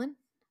proud of that one.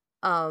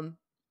 I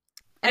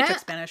took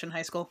Spanish in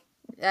high school.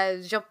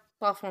 Je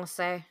parle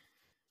français.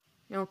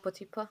 Un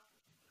petit peu.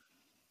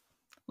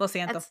 Lo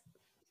siento.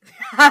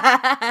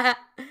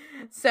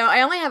 So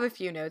I only have a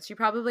few notes. You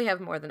probably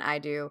have more than I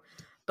do.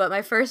 But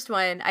my first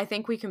one, I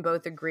think we can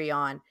both agree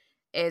on,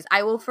 is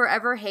I will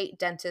forever hate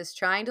dentists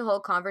trying to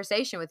hold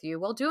conversation with you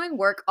while doing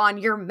work on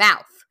your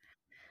mouth.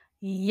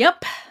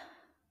 Yep.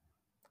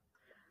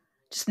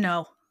 Just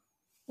no.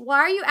 Why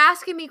are you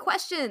asking me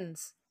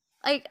questions?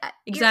 Like,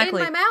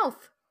 exactly. You're in my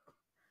mouth.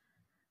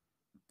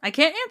 I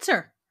can't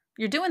answer.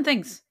 You're doing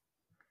things.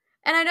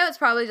 And I know it's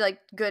probably like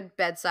good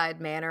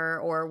bedside manner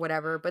or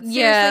whatever, but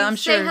seriously, I'm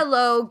say sure.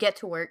 Hello, get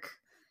to work.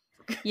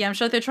 Yeah, I'm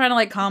sure they're trying to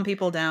like calm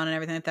people down and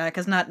everything like that,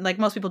 because not like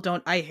most people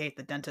don't. I hate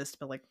the dentist,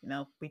 but like,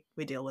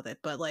 we deal with it.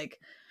 But like,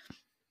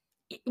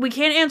 we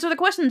can't answer the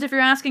questions if you're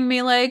asking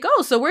me like,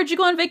 oh, so where'd you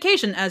go on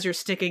vacation, as you're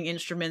sticking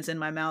instruments in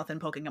my mouth and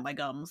poking at my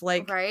gums,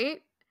 like,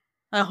 right?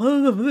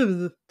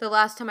 The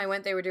last time I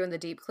went, they were doing the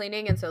deep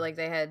cleaning, and so like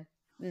they had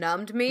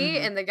numbed me,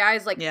 and the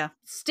guy's like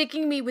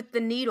sticking me with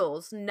the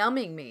needles,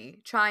 numbing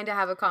me, trying to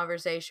have a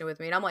conversation with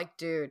me, and I'm like,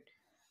 dude,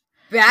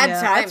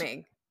 bad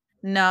timing.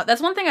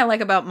 That's one thing I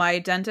like about my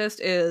dentist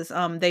is they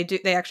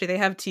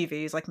have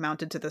TVs like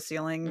mounted to the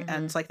ceiling,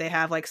 and it's like they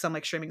have like some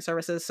like streaming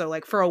services. So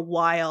like for a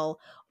while,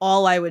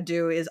 all I would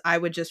do is I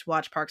would just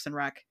watch Parks and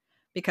Rec,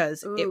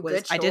 because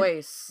good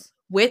choice.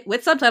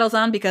 with subtitles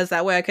on, because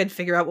that way I could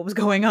figure out what was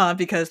going on,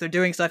 because they're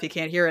doing stuff you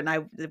can't hear it,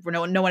 and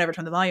no one ever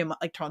turned the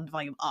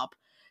volume up.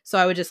 So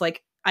I would just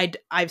like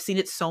I've seen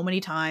it so many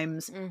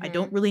times. I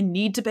don't really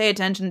need to pay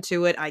attention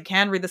to it. I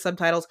can read the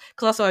subtitles,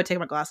 because also I would take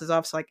my glasses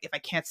off, so like if I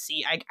can't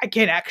see, I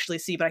can't actually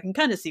see, but I can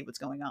kind of see what's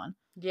going on.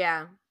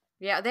 Yeah.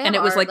 Yeah, they have And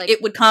it was art, like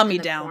it would calm me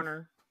in the down.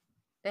 corner.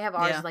 They have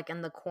ours Yeah. like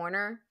in the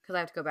corner, because I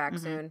have to go back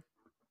soon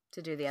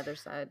to do the other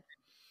side.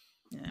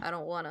 Yeah. I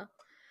don't wanna.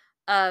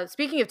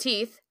 Speaking of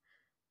teeth,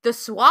 the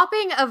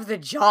swapping of the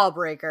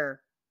jawbreaker.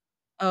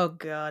 Oh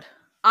god.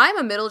 I'm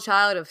a middle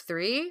child of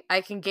 3. I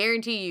can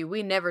guarantee you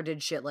we never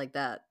did shit like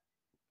that.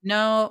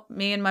 No,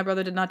 me and my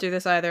brother did not do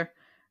this either.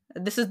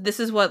 This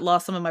is what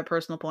lost some of my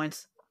personal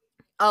points.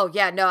 Oh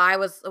yeah, no, I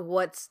was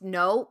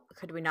no,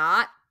 could we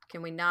not?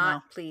 Can we not?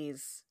 No.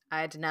 Please.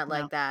 I did not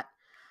like No.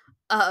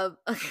 that.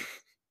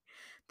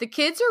 The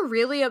kids are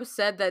really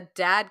upset that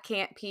dad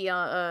can't pee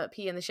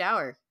in the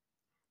shower.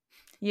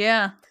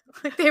 Yeah.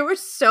 Like, they were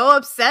so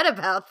upset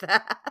about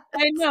that.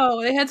 I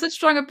know. They had such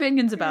strong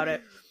opinions about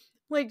it.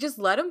 Like, just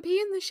let him pee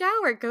in the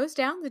shower. It goes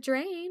down the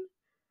drain.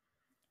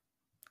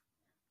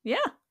 Yeah.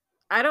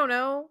 I don't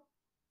know.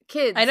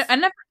 Kids.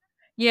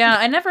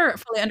 I never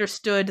fully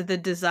understood the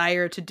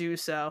desire to do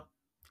so.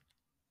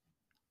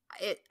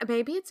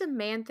 Maybe it's a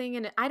man thing,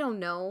 and I don't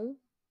know.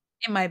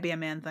 It might be a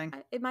man thing.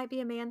 It might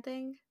be a man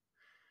thing.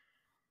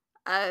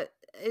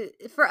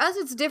 For us,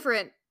 it's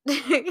different.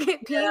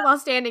 Peeing while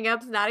standing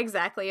up is not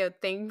exactly a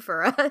thing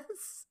for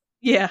us.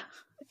 Yeah.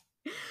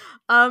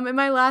 And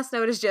my last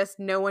note is just,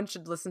 no one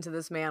should listen to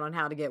this man on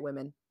how to get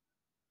women.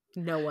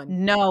 No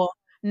one.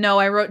 No,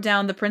 I wrote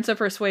down the Prince of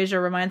Persuasion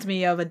reminds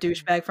me of a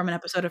douchebag from an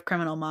episode of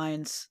Criminal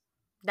Minds.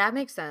 That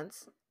makes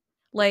sense.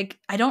 Like,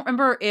 I don't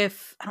remember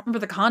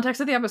the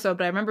context of the episode,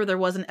 but I remember there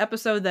was an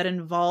episode that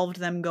involved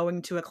them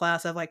going to a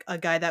class of like a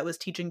guy that was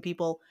teaching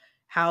people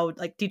how,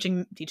 like,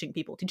 teaching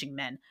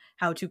men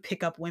how to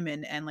pick up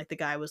women, and like the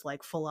guy was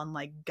like full on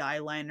like guy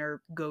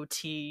liner,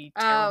 goatee,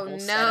 terrible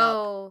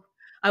setup.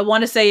 I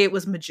want to say it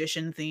was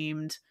magician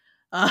themed.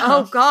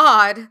 Oh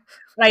God!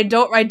 I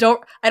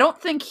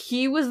don't think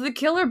he was the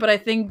killer, but I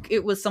think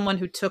it was someone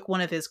who took one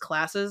of his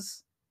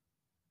classes.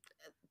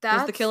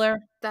 Was the killer?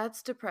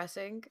 That's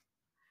depressing.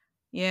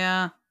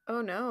 Yeah.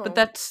 Oh no!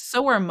 But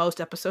so are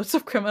most episodes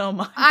of Criminal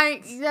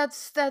Minds.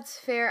 That's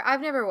fair.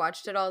 I've never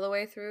watched it all the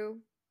way through.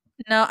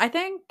 No, I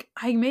think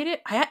I made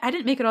it. I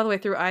didn't make it all the way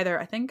through either.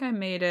 I think I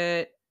made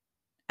it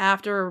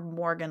after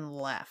Morgan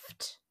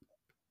left,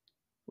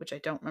 which I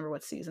don't remember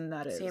what season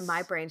that is. See,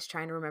 my brain's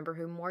trying to remember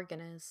who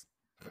Morgan is.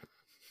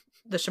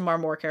 The Shamar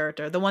Moore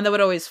character, the one that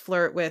would always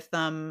flirt with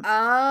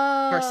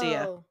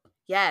Garcia.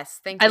 Yes,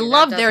 thank you. I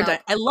love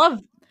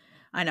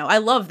I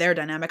love their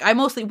dynamic. I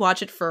mostly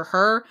watch it for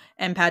her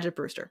and Paget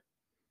Brewster.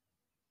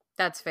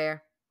 That's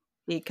fair.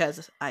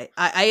 Because I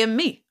am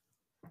me.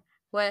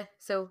 What?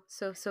 So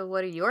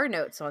what are your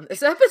notes on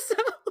this episode?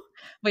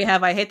 We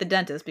have I hate the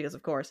dentist, because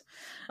of course.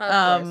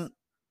 Of course.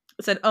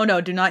 It said, "Oh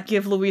no, do not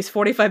give Louise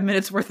 45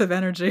 minutes worth of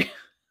energy."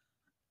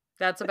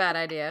 That's a bad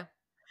idea.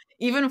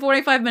 Even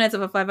 45 minutes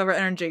of a 5-hour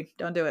energy.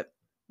 Don't do it.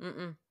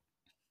 Mm-mm.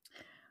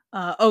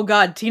 Oh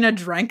god, Tina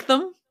drank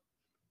them?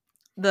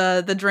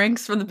 The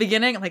drinks from the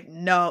beginning? I'm like,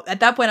 no.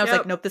 At that point, I was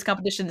like, nope, this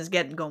competition is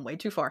going way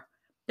too far.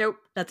 Nope.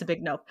 That's a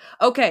big no.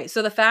 Okay,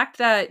 so the fact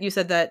that you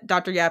said that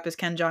Dr. Yap is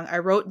Ken Jeong, I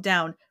wrote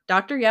down,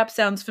 Dr. Yap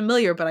sounds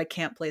familiar, but I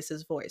can't place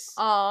his voice.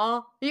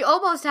 Aw. You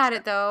almost had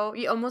it, though.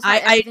 You almost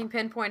had everything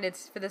pinpointed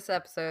for this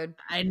episode.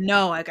 I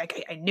know. I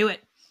knew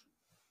it.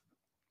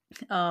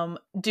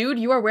 Dude,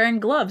 you are wearing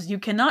gloves. You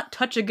cannot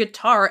touch a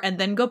guitar and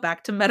then go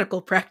back to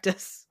medical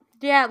practice.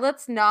 Yeah,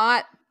 let's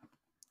not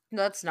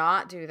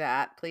do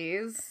that,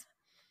 please.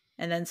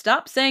 And then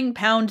stop saying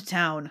Pound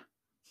Town.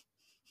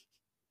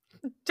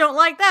 Don't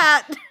like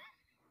that.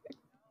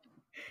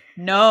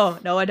 No,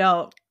 I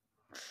don't.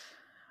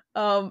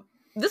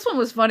 This one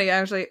was funny,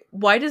 actually.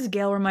 Why does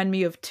Gail remind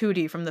me of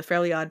Tootie from The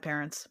Fairly Odd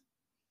Parents?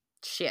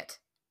 Shit.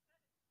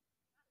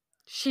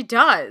 She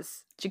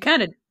does. She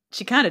kind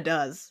of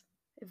does.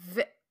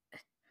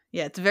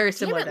 Yeah, it's very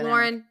similar. Damn it,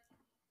 Lauren.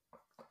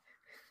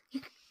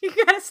 You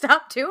gotta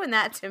stop doing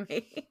that to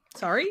me.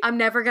 Sorry? I'm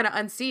never gonna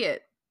unsee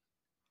it.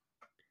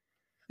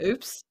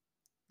 Oops.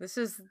 This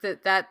is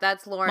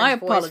that's Lauren's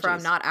voice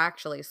from Not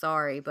Actually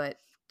Sorry, but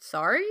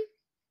sorry?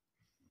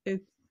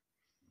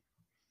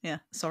 Yeah,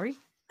 sorry?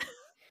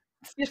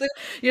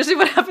 Usually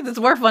what happens, it's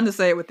more fun to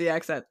say it with the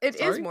accent. It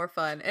is more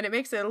fun, and it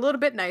makes it a little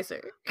bit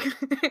nicer.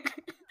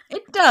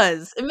 It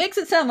does. It makes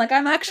it sound like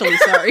I'm actually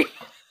sorry.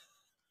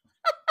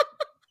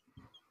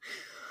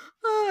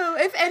 Oh,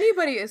 if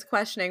anybody is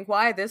questioning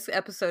why this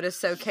episode is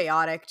so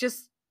chaotic,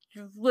 just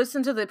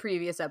listen to the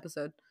previous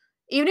episode.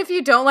 Even if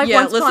you don't like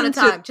Once Upon a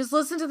Time, just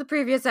listen to the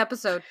previous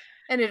episode,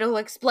 and it'll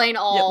explain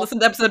all. Yeah, listen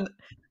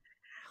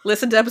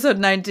to episode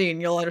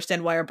 19. You'll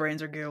understand why our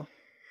brains are goo.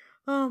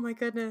 Oh my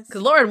goodness.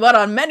 Because Lauren went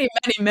on many,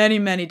 many,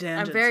 many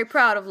tangents. I'm very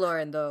proud of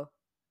Lauren, though.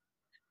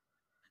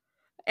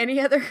 Any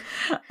other?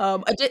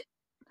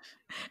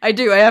 I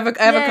do. I have a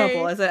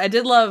couple. Yay. I said I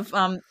did love.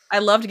 I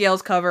loved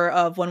Gail's cover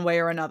of "One Way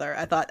or Another."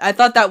 I thought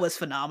that was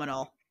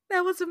phenomenal.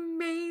 That was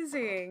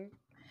amazing.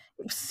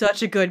 It was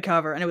such a good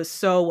cover, and it was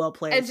so well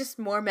played. And just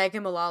more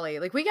Megan Mullally.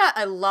 Like, we got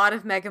a lot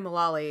of Megan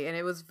Mullally, and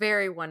it was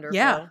very wonderful.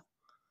 Yeah.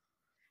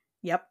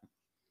 Yep.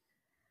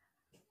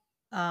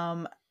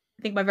 I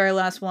think my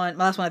last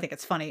one, I think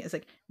it's funny, is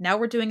like, now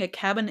we're doing a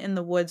Cabin in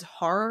the Woods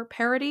horror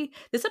parody.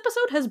 This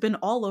episode has been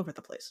all over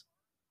the place.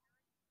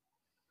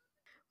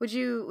 Would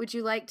you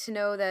like to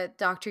know that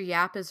Dr.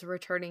 Yap is a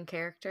returning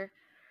character?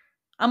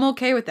 I'm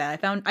okay with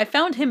that. I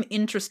found him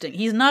interesting.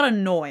 He's not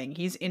annoying.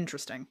 He's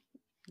interesting.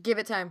 Give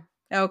it time.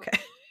 Okay.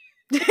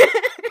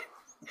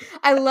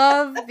 I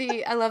love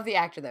the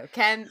actor though.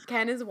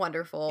 Ken is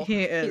wonderful.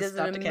 He is. He does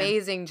Dr. an Ken.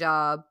 amazing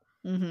job.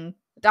 Mm-hmm.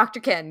 Dr.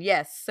 Ken,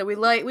 yes. So we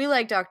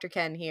like Dr.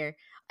 Ken here.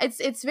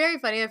 It's very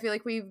funny. I feel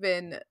like we've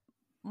been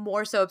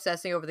more so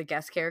obsessing over the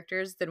guest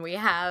characters than we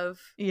have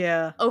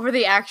over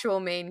the actual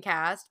main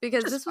cast,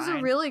 because this was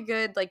a really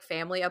good like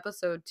family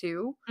episode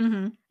too.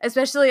 Mm-hmm.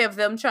 Especially of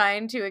them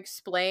trying to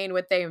explain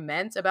what they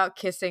meant about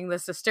kissing the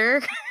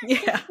sister.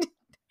 Yeah.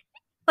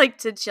 Like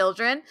to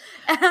children.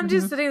 And I'm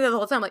just sitting there the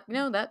whole time like,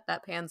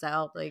 that pans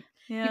out. Like,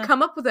 you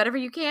come up with whatever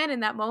you can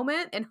in that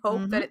moment and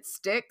hope that it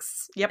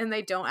sticks. Yep. And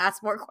they don't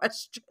ask more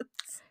questions.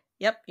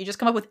 Yep. You just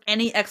come up with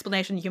any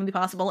explanation humanly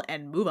possible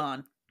and move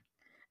on.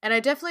 And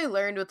I definitely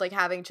learned with like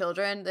having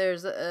children,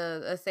 there's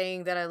a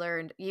thing that I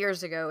learned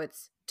years ago.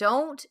 It's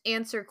don't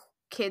answer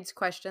kids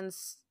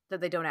questions that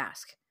they don't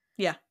ask.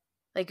 Yeah.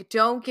 Like,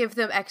 don't give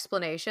them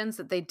explanations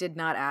that they did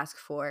not ask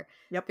for.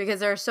 Yep.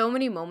 Because there are so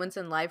many moments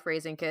in life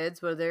raising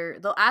kids where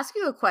they'll ask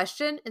you a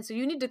question, and so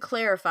you need to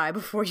clarify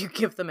before you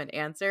give them an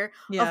answer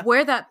of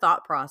where that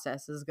thought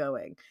process is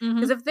going.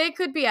 Because if they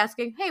could be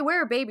asking, "Hey,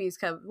 where do babies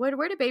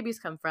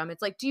come from?"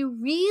 It's like, do you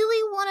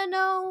really want to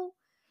know,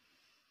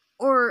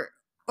 or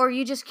are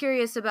you just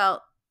curious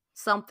about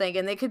something?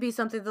 And they could be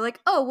something they're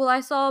like, "Oh, well,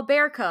 I saw a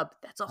bear cub."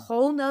 That's a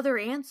whole nother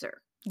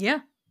answer. Yeah.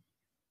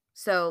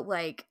 So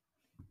like.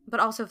 But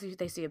also, if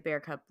they see a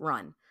bear cub,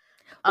 run.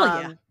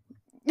 Well,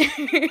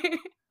 yeah.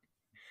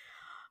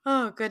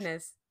 Oh,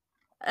 goodness.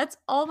 That's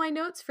all my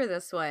notes for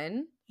this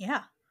one.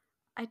 Yeah.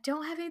 I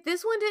don't have any.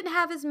 This one didn't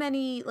have as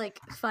many like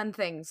fun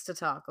things to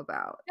talk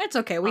about. It's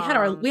okay. We had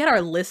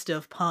our list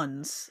of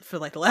puns for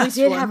like the last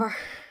one. We did have our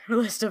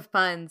list of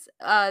puns.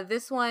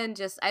 This one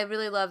I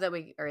really love that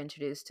we are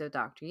introduced to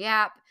Dr.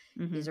 Yap.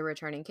 Mm-hmm. He's a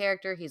returning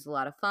character. He's a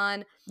lot of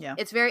fun. Yeah.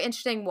 It's very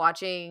interesting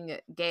watching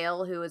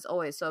Gail, who is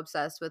always so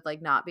obsessed with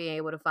like not being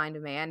able to find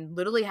a man,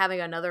 literally having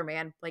another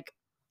man like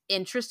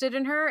interested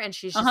in her, and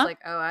she's just like,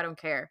 "Oh, I don't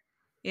care."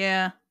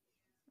 Yeah.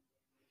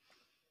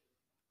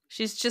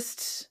 She's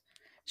just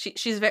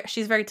she's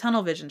very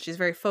tunnel vision. She's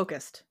very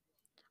focused.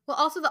 Well,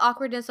 also the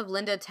awkwardness of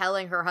Linda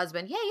telling her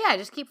husband, yeah,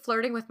 just keep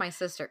flirting with my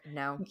sister.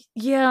 No.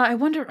 Yeah, I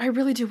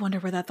really do wonder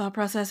where that thought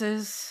process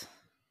is.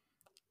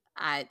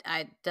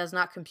 I does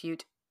not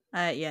compute.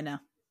 Yeah, no.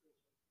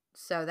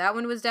 So that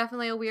one was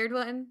definitely a weird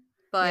one,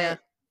 but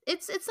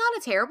it's not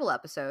a terrible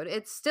episode.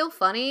 It's still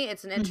funny.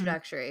 It's an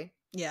introductory.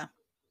 Yeah.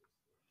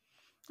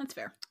 That's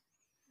fair.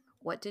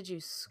 What did you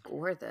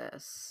score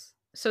this?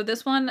 So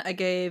this one I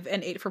gave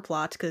an 8 for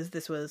plot because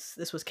this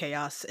was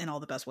chaos in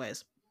all the best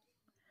ways.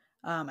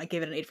 I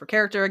gave it an 8 for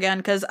character again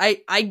because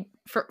I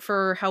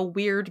for how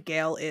weird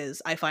Gail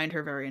is, I find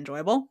her very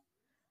enjoyable.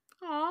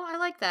 Oh, I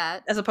like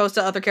that. As opposed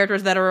to other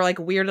characters that are like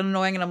weird and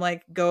annoying, and I'm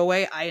like, go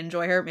away. I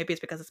enjoy her. Maybe it's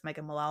because it's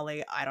Megan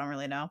Mullally. I don't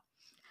really know.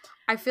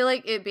 I feel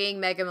like it being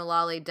Megan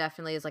Mullally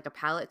definitely is like a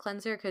palate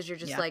cleanser because you're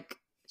just like,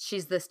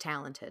 she's this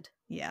talented.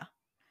 Yeah.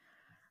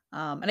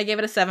 And I gave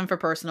it a 7 for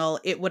personal.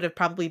 It would have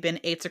probably been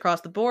 8s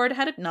across the board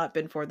had it not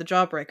been for the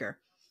Jawbreaker.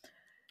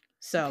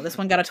 So this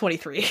one got a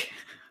 23.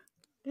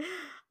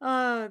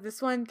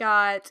 This one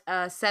got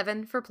a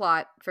 7 for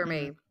plot for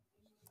me.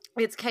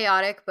 It's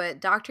chaotic,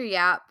 but Dr.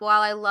 Yap, while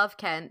I love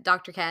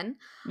Dr. Ken,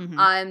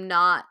 I'm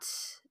not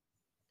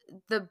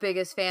the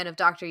biggest fan of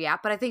Dr.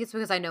 Yap, but I think it's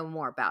because I know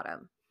more about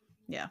him.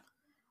 Yeah.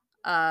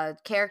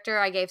 Character,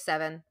 I gave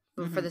 7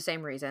 for the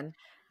same reason.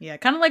 Yeah,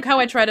 kind of like how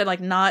I try to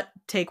like not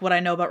take what I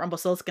know about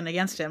Rumpelstiltskin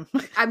against him.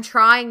 I'm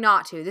trying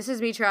not to. This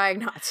is me trying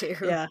not to.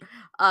 Yeah.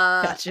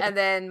 Gotcha. And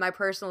then my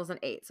personal is an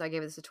 8, so I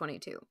gave this a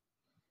 22.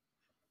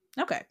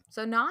 Okay.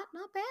 So not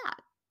bad.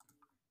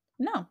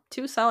 No,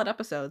 2 solid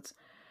episodes.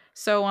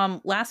 So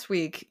last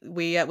week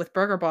we with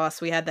Burger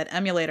Boss we had that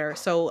emulator.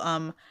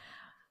 So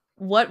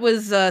what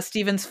was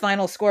Steven's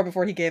final score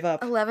before he gave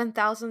up?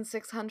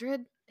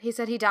 11,600. He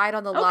said he died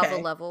on the lava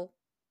level.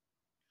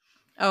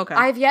 Okay.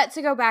 I've yet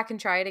to go back and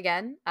try it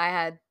again. I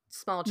had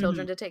small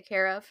children to take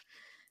care of.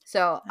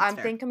 So I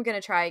think I'm going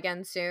to try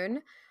again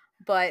soon.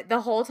 But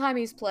the whole time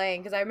he's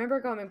playing, because I remember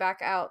going back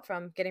out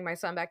from getting my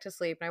son back to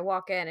sleep, and I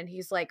walk in, and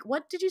he's like,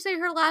 "What did you say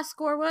her last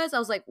score was?" I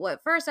was like,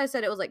 "What?" First I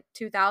said it was like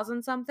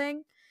 2,000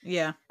 something.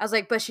 Yeah. I was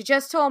like, "But she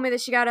just told me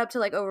that she got up to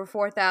like over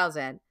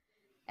 4,000."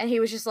 And he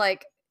was just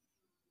like,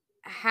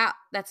 "How?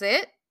 That's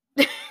it?"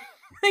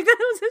 Like, that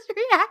was his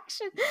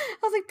reaction. I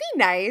was like, be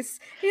nice.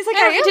 He's like, I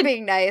I don't need am to-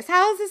 being nice.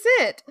 How is this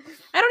it?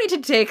 I don't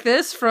need to take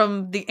this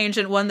from the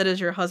ancient one that is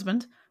your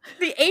husband.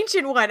 The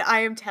ancient one, I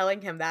am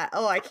telling him that.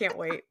 Oh, I can't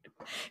wait.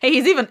 Hey,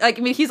 he's even, like,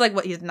 I mean, he's like,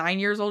 what, he's 9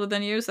 years older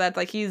than you? So that's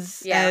like,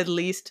 he's at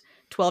least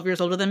 12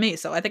 years older than me.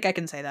 So I think I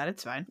can say that.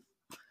 It's fine.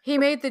 He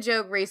made the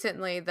joke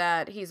recently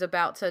that he's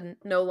about to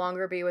no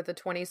longer be with a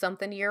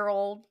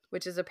 20-something-year-old,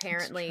 which is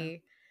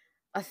apparently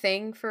a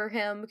thing for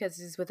him because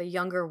he's with a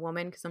younger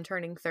woman because I'm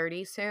turning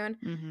 30 soon.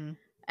 Mm-hmm.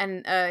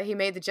 And he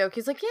made the joke.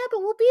 He's like, yeah, but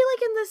we'll be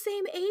like in the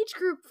same age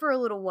group for a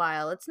little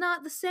while. It's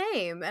not the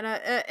same.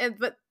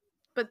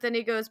 But then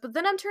he goes, but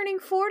then I'm turning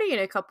 40 in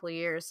a couple of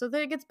years, so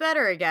then it gets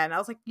better again. I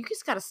was like, you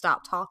just got to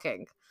stop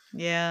talking.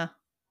 Yeah.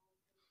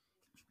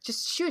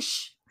 Just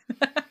shush.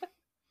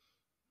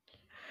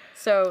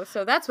 So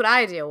that's what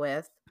I deal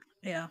with.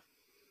 Yeah.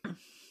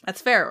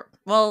 That's fair.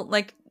 Well,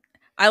 like,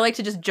 I like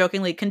to just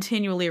jokingly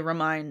continually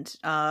remind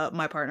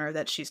my partner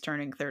that she's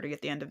turning 30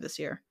 at the end of this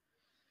year.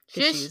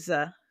 Shush.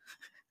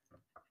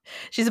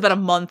 She's about a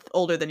month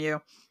older than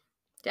you.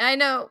 I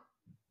know.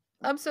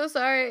 I'm so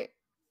sorry.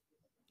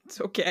 It's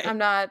okay. I'm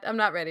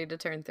not ready to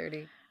turn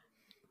 30.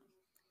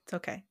 It's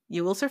okay.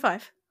 You will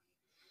survive.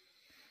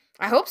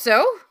 I hope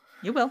so.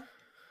 You will.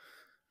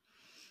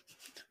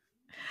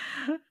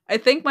 I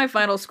think my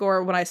final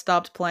score when I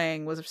stopped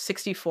playing was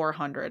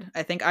 6,400.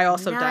 I think I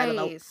also died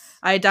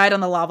on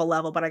the lava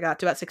level, but I got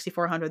to about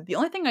 6,400. The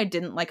only thing I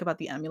didn't like about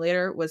the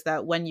emulator was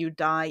that when you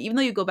die, even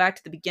though you go back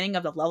to the beginning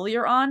of the level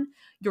you're on,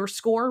 your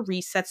score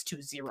resets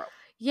to 0.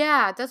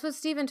 Yeah, that's what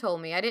Steven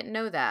told me. I didn't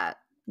know that.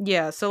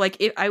 Yeah, so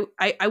like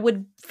I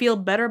would feel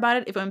better about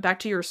it if it went back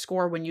to your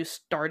score when you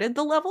started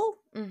the level.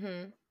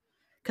 Mm-hmm.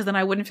 Because then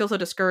I wouldn't feel so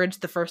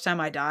discouraged the first time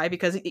I die,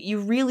 because you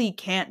really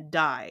can't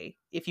die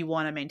if you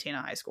want to maintain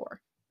a high score.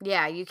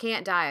 Yeah, you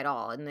can't die at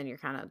all, and then you're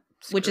kind of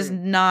screwed. Which is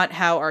not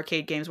how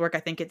arcade games work.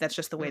 I think that's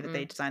just the way that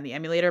they designed the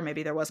emulator.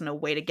 Maybe there wasn't a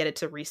way to get it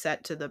to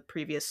reset to the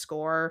previous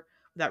score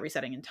without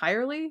resetting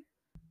entirely.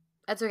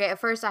 That's okay. At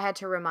first, I had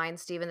to remind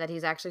Steven that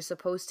he's actually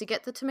supposed to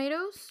get the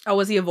tomatoes. Oh,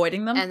 was he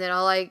avoiding them? And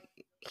then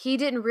he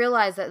didn't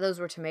realize that those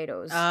were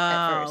tomatoes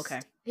at first. Okay.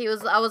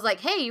 I was like,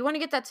 hey, you want to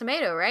get that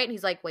tomato, right? And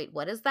he's like, wait,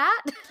 what is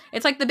that?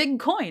 It's like the big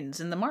coins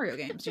in the Mario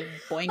games. You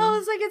boing. I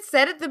was like, it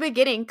said at the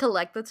beginning,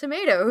 collect the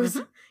tomatoes.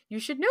 Mm-hmm. You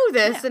should know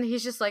this. Yeah. And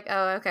he's just like,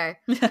 oh, okay.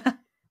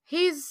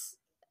 He's,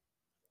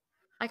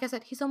 like I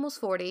said, he's almost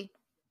 40.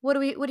 What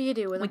do you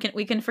do with him?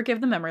 We can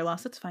forgive the memory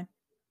loss. It's fine.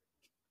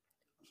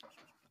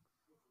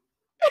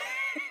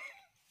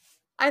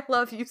 I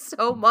love you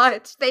so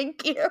much.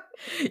 Thank you.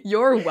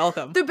 You're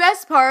welcome. The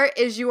best part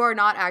is you are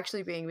not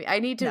actually being mean. I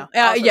need to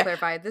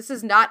clarify. This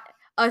is not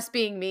us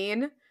being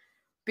mean,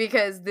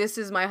 because this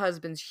is my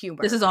husband's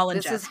humor. This is all in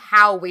jest. This is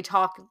how we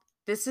talk.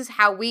 This is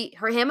how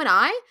him and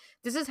I,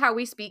 this is how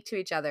we speak to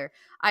each other.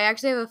 I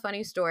actually have a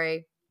funny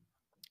story.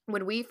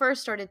 When we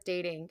first started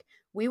dating,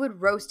 we would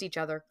roast each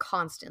other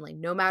constantly,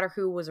 no matter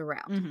who was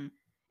around. Mm-hmm.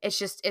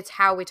 It's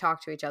how we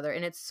talk to each other,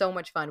 and it's so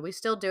much fun. We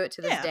still do it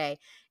to this day.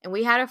 And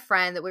we had a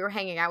friend that we were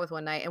hanging out with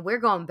one night, and we're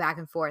going back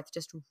and forth,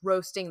 just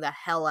roasting the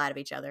hell out of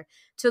each other,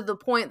 to the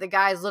point the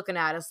guy's looking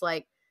at us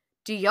like,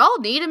 do y'all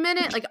need a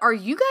minute? Like, are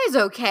you guys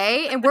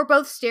okay? And we're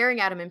both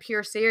staring at him in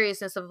pure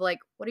seriousness of like,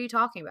 what are you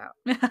talking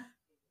about?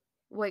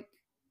 Like,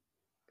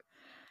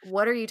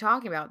 what are you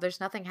talking about? There's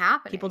nothing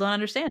happening. People don't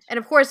understand. And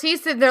of course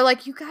he's sitting there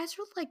like, you guys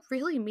are like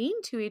really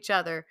mean to each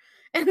other.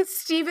 And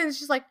Steven's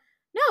just like,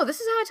 no, this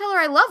is how I tell her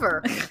I love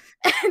her.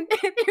 and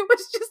it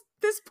was just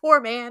this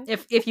poor man.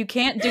 If you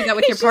can't do that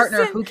with your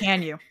partner, who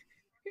can you?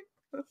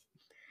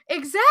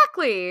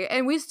 Exactly.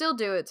 And we still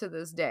do it to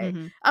this day.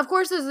 Mm-hmm. Of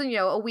course, there's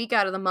a week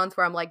out of the month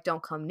where I'm like,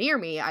 don't come near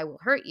me, I will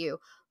hurt you.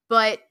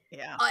 But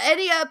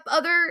any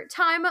other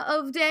time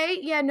of day,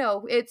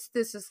 no,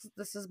 this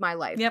is my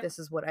life. Yep. This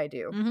is what I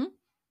do. Mm-hmm.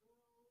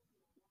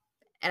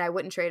 And I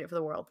wouldn't trade it for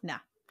the world. No,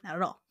 not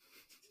at all.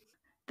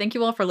 Thank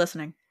you all for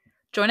listening.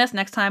 Join us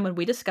next time when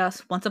we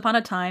discuss Once Upon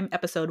a Time,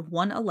 episode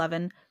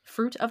 111,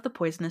 Fruit of the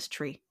Poisonous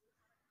Tree.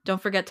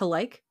 Don't forget to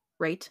like,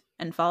 rate,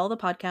 and follow the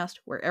podcast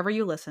wherever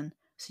you listen,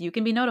 so you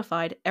can be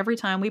notified every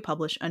time we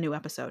publish a new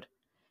episode.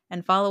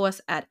 And follow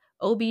us at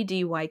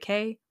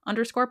OBDYK_pod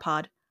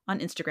on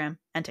Instagram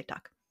and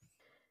TikTok.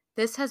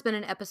 This has been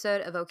an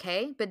episode of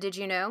Okay, But Did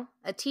You Know?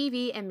 A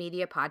TV and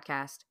media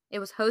podcast. It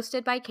was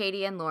hosted by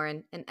Katie and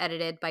Lauren and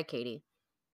edited by Katie.